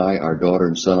wife and I, our daughter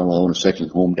and son-in-law own a second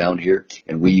home down here,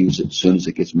 and we use it as soon as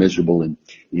it gets miserable in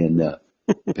the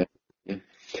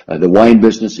wine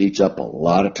business eats up a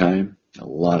lot of time.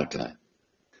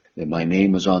 And my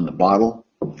name is on the bottle.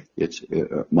 It's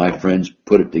my friends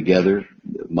put it together.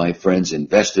 My friends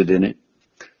invested in it,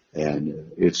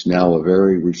 and it's now a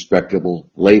very respectable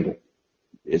label.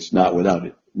 It's not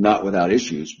without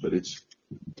issues, but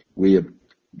we have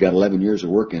got 11 years of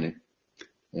work in it,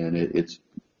 and it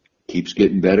keeps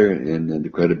getting better, and the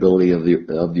credibility of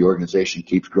the organization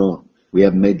keeps growing. We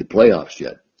haven't made the playoffs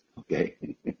yet, okay,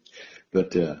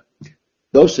 but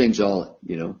those things all,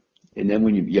 and then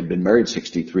when you've been married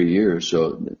 63 years,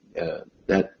 so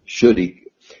that should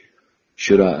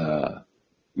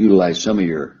utilize some of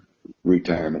your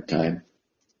retirement time.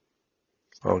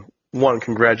 Well,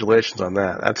 congratulations on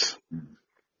that. That's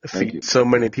a feat so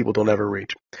many people don't ever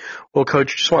reach. Well,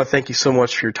 Coach, just want to thank you so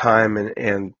much for your time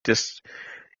and just,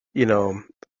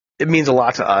 it means a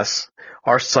lot to us.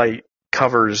 Our site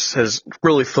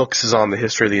really focuses on the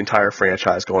history of the entire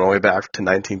franchise going all the way back to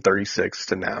 1936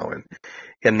 to now.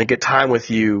 And to get time with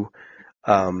you,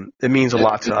 it means a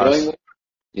lot to us.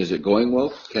 Is it going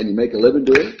well? Can you make a living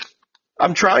doing it?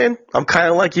 I'm trying. I'm kind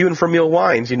of like you and Vermeil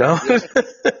Wines, Haven't made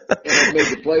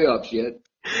the playoffs yet.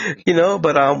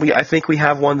 But I think we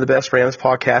have one of the best Rams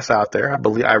podcasts out there.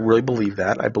 I really believe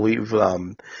that. I believe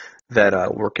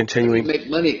that we're continuing.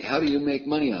 How do you make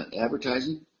money on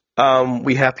advertising?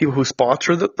 We have people who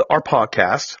sponsor our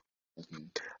podcast.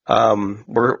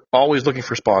 We're always looking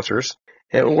for sponsors,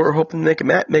 and we're hoping to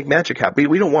make magic happen.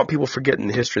 We don't want people forgetting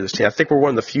the history of this team. I think we're one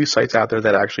of the few sites out there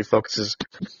that actually focuses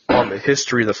on the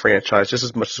history of the franchise just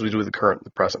as much as we do the current and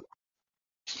the present.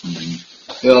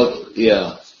 Mm-hmm. Well,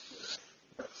 yeah.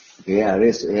 Yeah,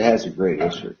 it has a great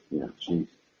history.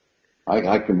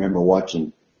 I can remember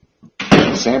watching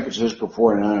the San Francisco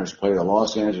 49ers play the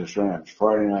Los Angeles Rams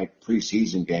Friday night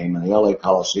preseason game in the LA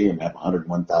Coliseum, have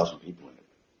 101,000 people in it.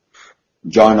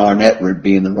 John Arnett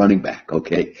being the running back.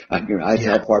 Okay,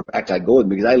 how far back I go with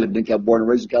because I lived born and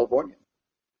raised in California.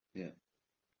 Yeah.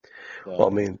 Well,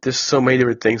 I mean, there's so many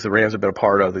different things the Rams have been a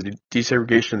part of. The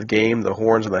desegregation of the game, the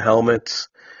horns and the helmets.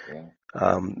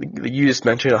 Yeah. You just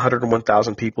mentioned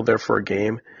 101,000 people there for a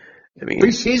game. I mean,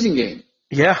 preseason game.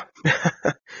 Yeah.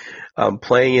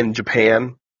 Playing in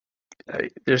Japan.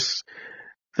 There's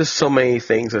so many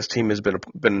things this team has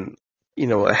been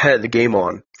ahead of the game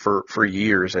on for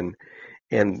years, and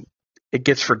it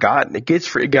gets forgotten.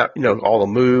 It got all the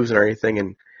moves and everything,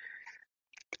 and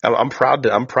I'm proud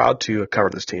to cover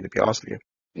this team, to be honest with you.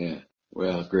 Yeah.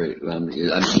 Well, great.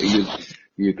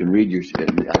 You can read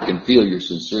I can feel your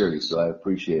sincerity, so I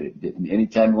appreciate it.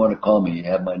 Anytime you want to call me, you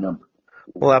have my number.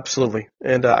 Well, absolutely.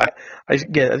 And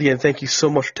again, thank you so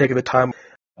much for taking the time.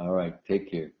 All right. Take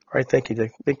care. All right. Thank you,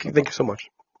 Dick. Thank you so much.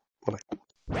 Bye-bye.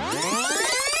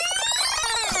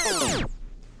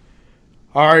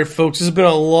 All right, folks. This has been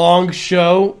a long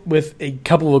show with a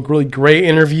couple of really great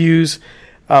interviews.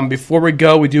 Before we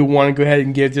go, we do want to go ahead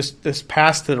and give this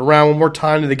pass it around one more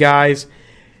time to the guys.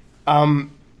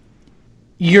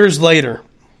 Years later,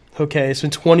 okay, it's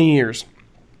been 20 years,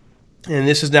 and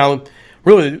this is now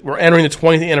really we're entering the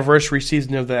 20th anniversary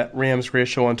season of that Rams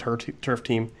Greatest Show on Turf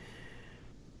team.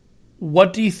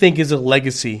 What do you think is the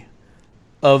legacy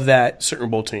of that Super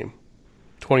Bowl team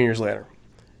 20 years later?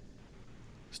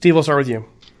 Steve, I'll start with you.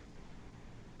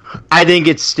 I think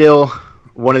it's still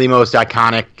one of the most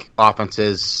iconic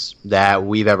offenses that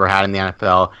we've ever had in the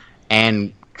NFL,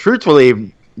 and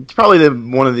truthfully, it's probably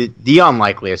one of the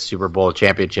unlikeliest Super Bowl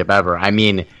championship ever. I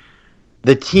mean,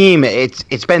 the team,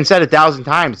 it's been said 1,000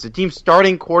 times, the team's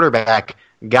starting quarterback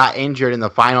got injured in the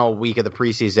final week of the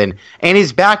preseason, and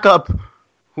his backup,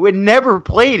 who had never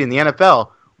played in the NFL,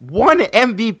 won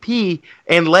MVP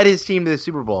and led his team to the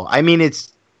Super Bowl. I mean,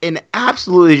 it's an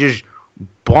absolutely just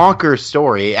bonkers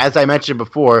story. As I mentioned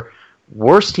before,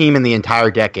 worst team in the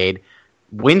entire decade,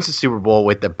 wins the Super Bowl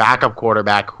with the backup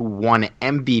quarterback who won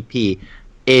MVP.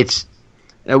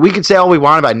 We could say all we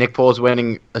want about Nick Foles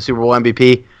winning a Super Bowl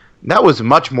MVP. That was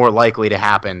much more likely to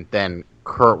happen than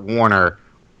Kurt Warner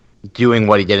doing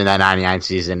what he did in that 99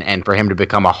 season, and for him to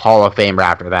become a Hall of Famer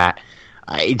after that.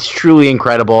 It's truly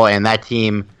incredible, and that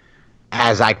team,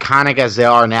 as iconic as they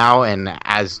are now and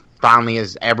as fondly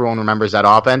as everyone remembers that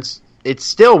offense, it's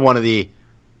still one of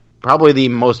probably the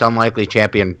most unlikely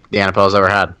champion the NFL's ever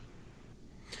had.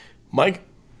 Mike?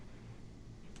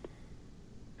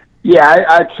 Yeah,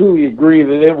 I truly agree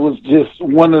that it was just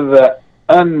one of the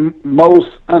most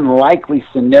unlikely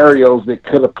scenarios that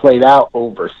could have played out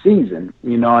over a season,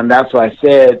 and that's why I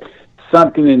said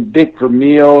something in Dick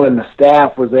Vermeil and the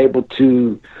staff was able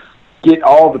to get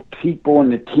all the people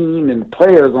and the team and the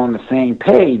players on the same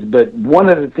page. But one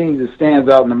of the things that stands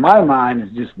out in my mind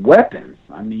is just weapons.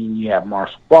 I mean, you have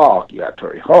Marshall Faulk, you have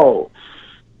Torrey Holt,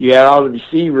 you had all the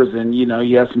receivers, and,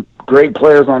 you have some great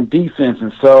players on defense.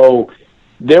 And so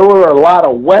there were a lot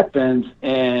of weapons,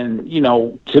 and,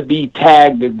 to be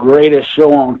tagged the greatest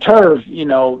show on turf,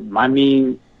 I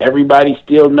mean, everybody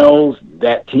still knows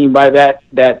that team by that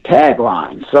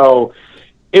tagline. So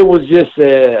it was just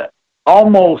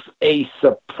almost a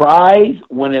surprise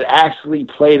when it actually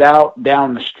played out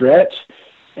down the stretch.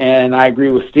 And I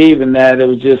agree with Steve in that it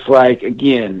was just like,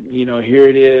 again, here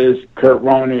it is, Kurt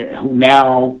Warner, who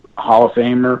now Hall of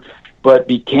Famer, but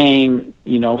became,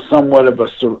 somewhat of a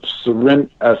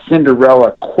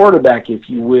Cinderella quarterback, if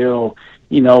you will,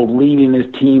 leading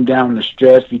his team down the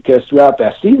stretch, because throughout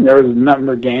that season there was a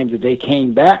number of games that they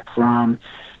came back from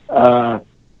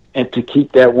and to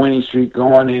keep that winning streak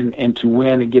going and to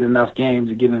win and get enough games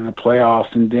to get in the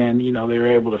playoffs. And then, they were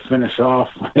able to finish off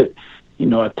with,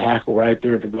 a tackle right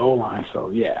there at the goal line. So,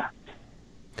 yeah.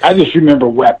 I just remember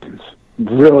weapons,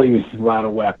 really a lot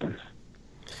of weapons.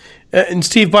 And,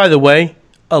 Steve, by the way,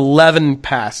 11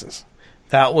 passes.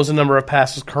 That was the number of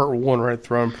passes Kurt Warner had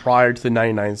thrown prior to the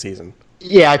 99 season.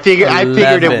 Yeah, I figured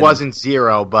it 11. wasn't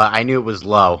 0, but I knew it was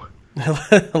low.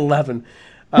 11.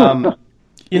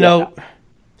 You know,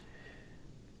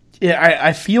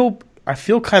 I feel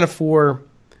kind of for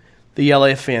the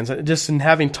LA fans. Just in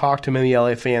having talked to many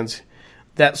LA fans,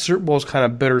 that Super Bowl is kind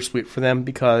of bittersweet for them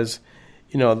because,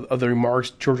 you know, of the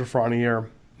remarks George Lafreniere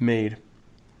made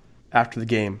after the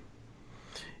game.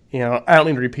 You know, I don't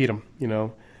need to repeat them, you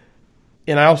know.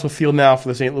 And I also feel now for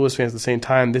the St. Louis fans at the same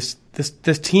time, this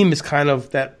team is kind of,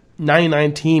 that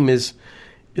 99 team is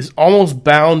almost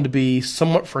bound to be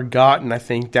somewhat forgotten, I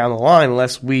think, down the line,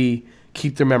 unless we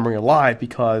keep their memory alive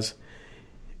because,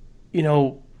 you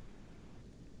know,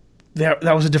 that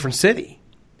was a different city.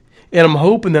 And I'm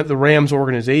hoping that the Rams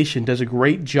organization does a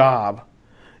great job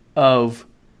of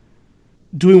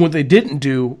doing what they didn't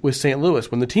do with St.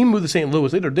 Louis. When the team moved to St.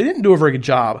 Louis, they didn't do a very good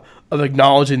job of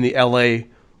acknowledging the LA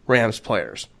Rams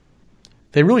players.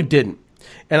 They really didn't.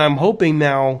 And I'm hoping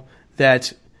now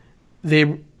that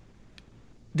they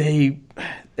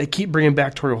keep bringing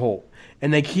back Torrey Holt,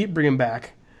 and they keep bringing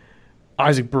back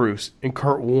Isaac Bruce and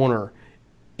Kurt Warner,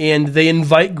 and they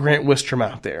invite Grant Wistrom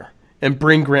out there and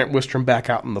bring Grant Wistrom back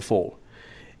out in the fold.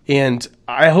 And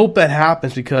I hope that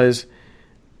happens because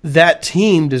that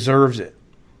team deserves it.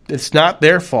 It's not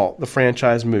their fault the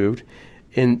franchise moved,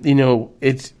 and you know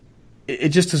it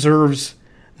just deserves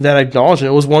that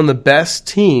acknowledgement. It was one of the best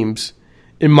teams,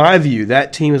 in my view.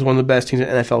 That team is one of the best teams in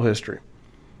NFL history.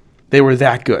 They were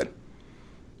that good.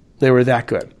 They were that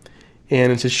good.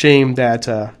 And it's a shame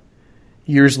that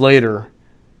years later,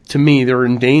 to me, they're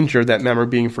in danger of that memory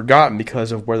being forgotten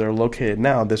because of where they're located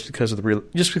now. That's because of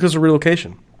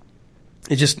relocation.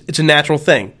 It's a natural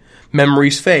thing.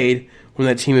 Memories fade when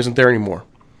that team isn't there anymore.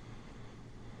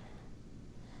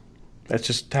 That's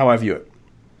just how I view it.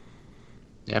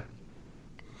 Yep.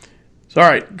 So, all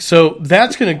right. So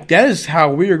that is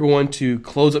how we are going to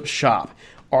close up shop.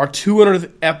 Our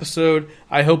 200th episode.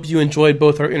 I hope you enjoyed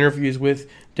both our interviews with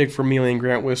Dick Vermeil and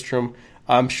Grant Wistrom.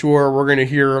 I'm sure we're going to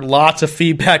hear lots of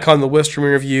feedback on the Wistrom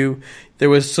interview. There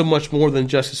was so much more than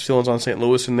just his feelings on St.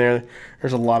 Louis in there.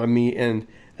 There's a lot of meat. And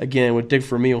again, with Dick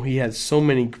Vermeil, he had so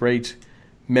many great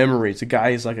memories. The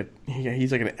guy is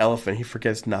he's like an elephant. He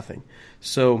forgets nothing.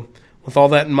 So with all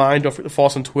that in mind, don't forget to follow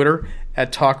us on Twitter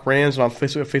at Talk Rams and on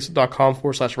Facebook at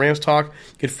facebook.com/Rams Talk.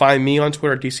 You can find me on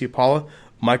Twitter at DC Apollo,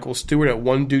 Michael Stewart at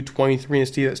OneDude23, and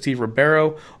Steve at Steve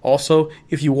Ribeiro. Also,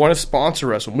 if you want to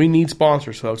sponsor us, we need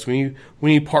sponsors, folks. We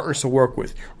need partners to work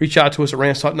with. Reach out to us at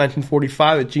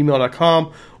ramstalk1945 at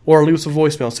gmail.com or leave us a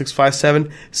voicemail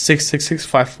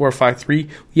 657-666-5453.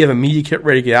 We have a media kit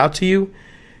ready to get out to you.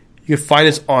 You can find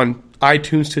us on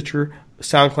iTunes, Stitcher,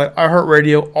 SoundCloud,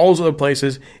 iHeartRadio, all those other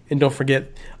places. And don't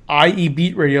forget,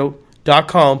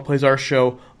 IEBeatRadio.com plays our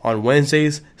show on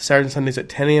Wednesdays, Saturdays, and Sundays at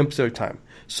 10 a.m. Pacific time.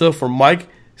 So for Mike,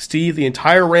 Steve, the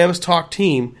entire Rams Talk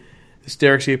team, it's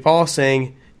Derek C. Paul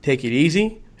saying, take it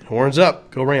easy and horns up.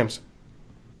 Go Rams.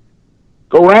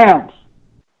 Go Rams.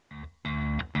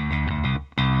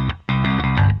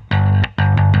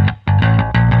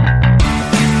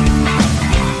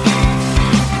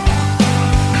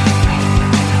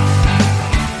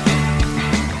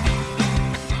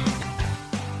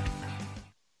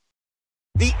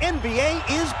 The NBA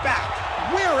is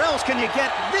back. Where else can you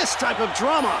get this type of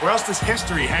drama? Where else does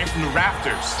history hang from the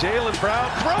rafters? Jaylen Brown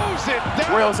throws it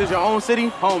down. Where else is your own city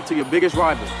home to your biggest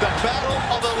rival? The Battle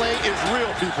of LA is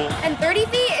real, people. And 30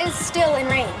 feet is still in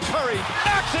range. Curry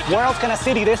knocks it. Where else can a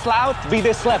city this loud be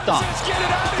this slept on?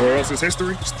 Where else is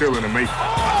history still in the making?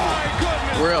 Oh, my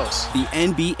goodness. Where else? The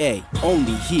NBA,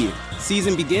 only here.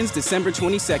 Season begins December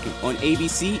 22nd on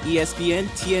ABC, ESPN,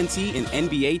 TNT, and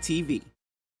NBA TV.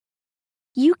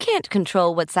 You can't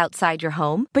control what's outside your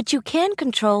home, but you can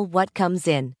control what comes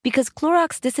in. Because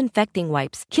Clorox disinfecting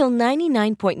wipes kill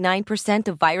 99.9%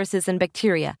 of viruses and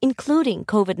bacteria, including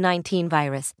COVID-19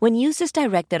 virus, when used as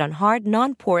directed on hard,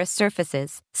 non-porous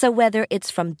surfaces. So whether it's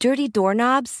from dirty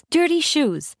doorknobs, dirty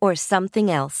shoes, or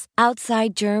something else,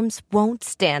 outside germs won't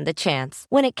stand a chance.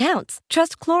 When it counts,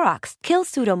 trust Clorox. Kill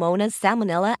Pseudomonas,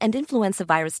 Salmonella, and influenza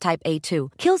virus type A2.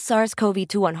 Kill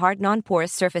SARS-CoV-2 on hard,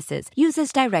 non-porous surfaces. Use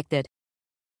as directed.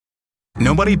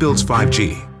 Nobody builds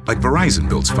 5G like Verizon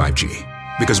builds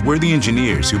 5G because we're the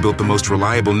engineers who built the most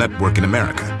reliable network in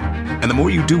America. And the more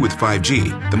you do with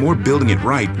 5G, the more building it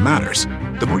right matters.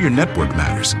 The more your network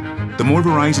matters. The more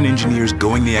Verizon engineers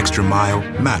going the extra mile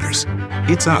matters.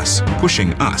 It's us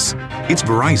pushing us. It's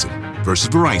Verizon versus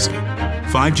Verizon.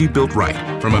 5G built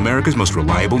right from America's most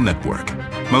reliable network.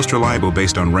 Most reliable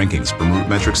based on rankings from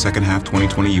RootMetrics second half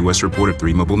 2020 U.S. report of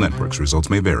 3 mobile networks. Results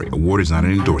may vary. Award is not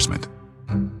an endorsement.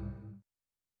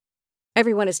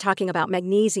 Everyone is talking about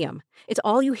magnesium. It's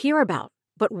all you hear about.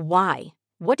 But why?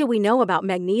 What do we know about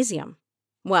magnesium?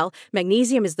 Well,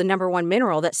 magnesium is the number one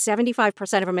mineral that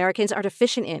 75% of Americans are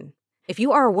deficient in. If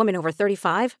you are a woman over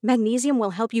 35, magnesium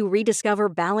will help you rediscover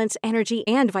balance, energy,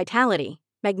 and vitality.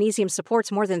 Magnesium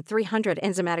supports more than 300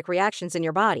 enzymatic reactions in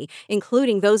your body,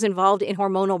 including those involved in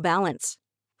hormonal balance.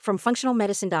 From functional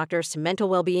medicine doctors to mental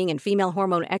well-being and female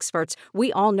hormone experts,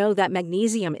 we all know that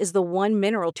magnesium is the one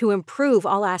mineral to improve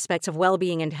all aspects of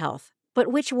well-being and health.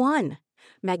 But which one?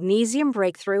 Magnesium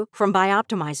Breakthrough from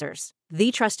Bioptimizers,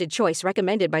 the trusted choice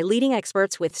recommended by leading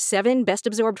experts with 7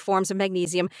 best-absorbed forms of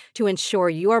magnesium to ensure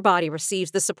your body receives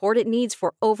the support it needs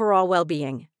for overall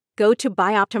well-being. Go to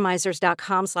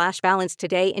bioptimizers.com/balance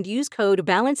today and use code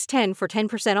BALANCE10 for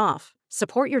 10% off.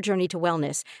 Support your journey to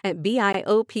wellness at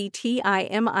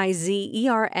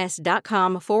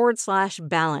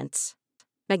bioptimizers.com/balance.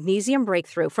 Magnesium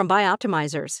Breakthrough from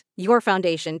Bioptimizers, your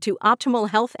foundation to optimal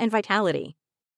health and vitality.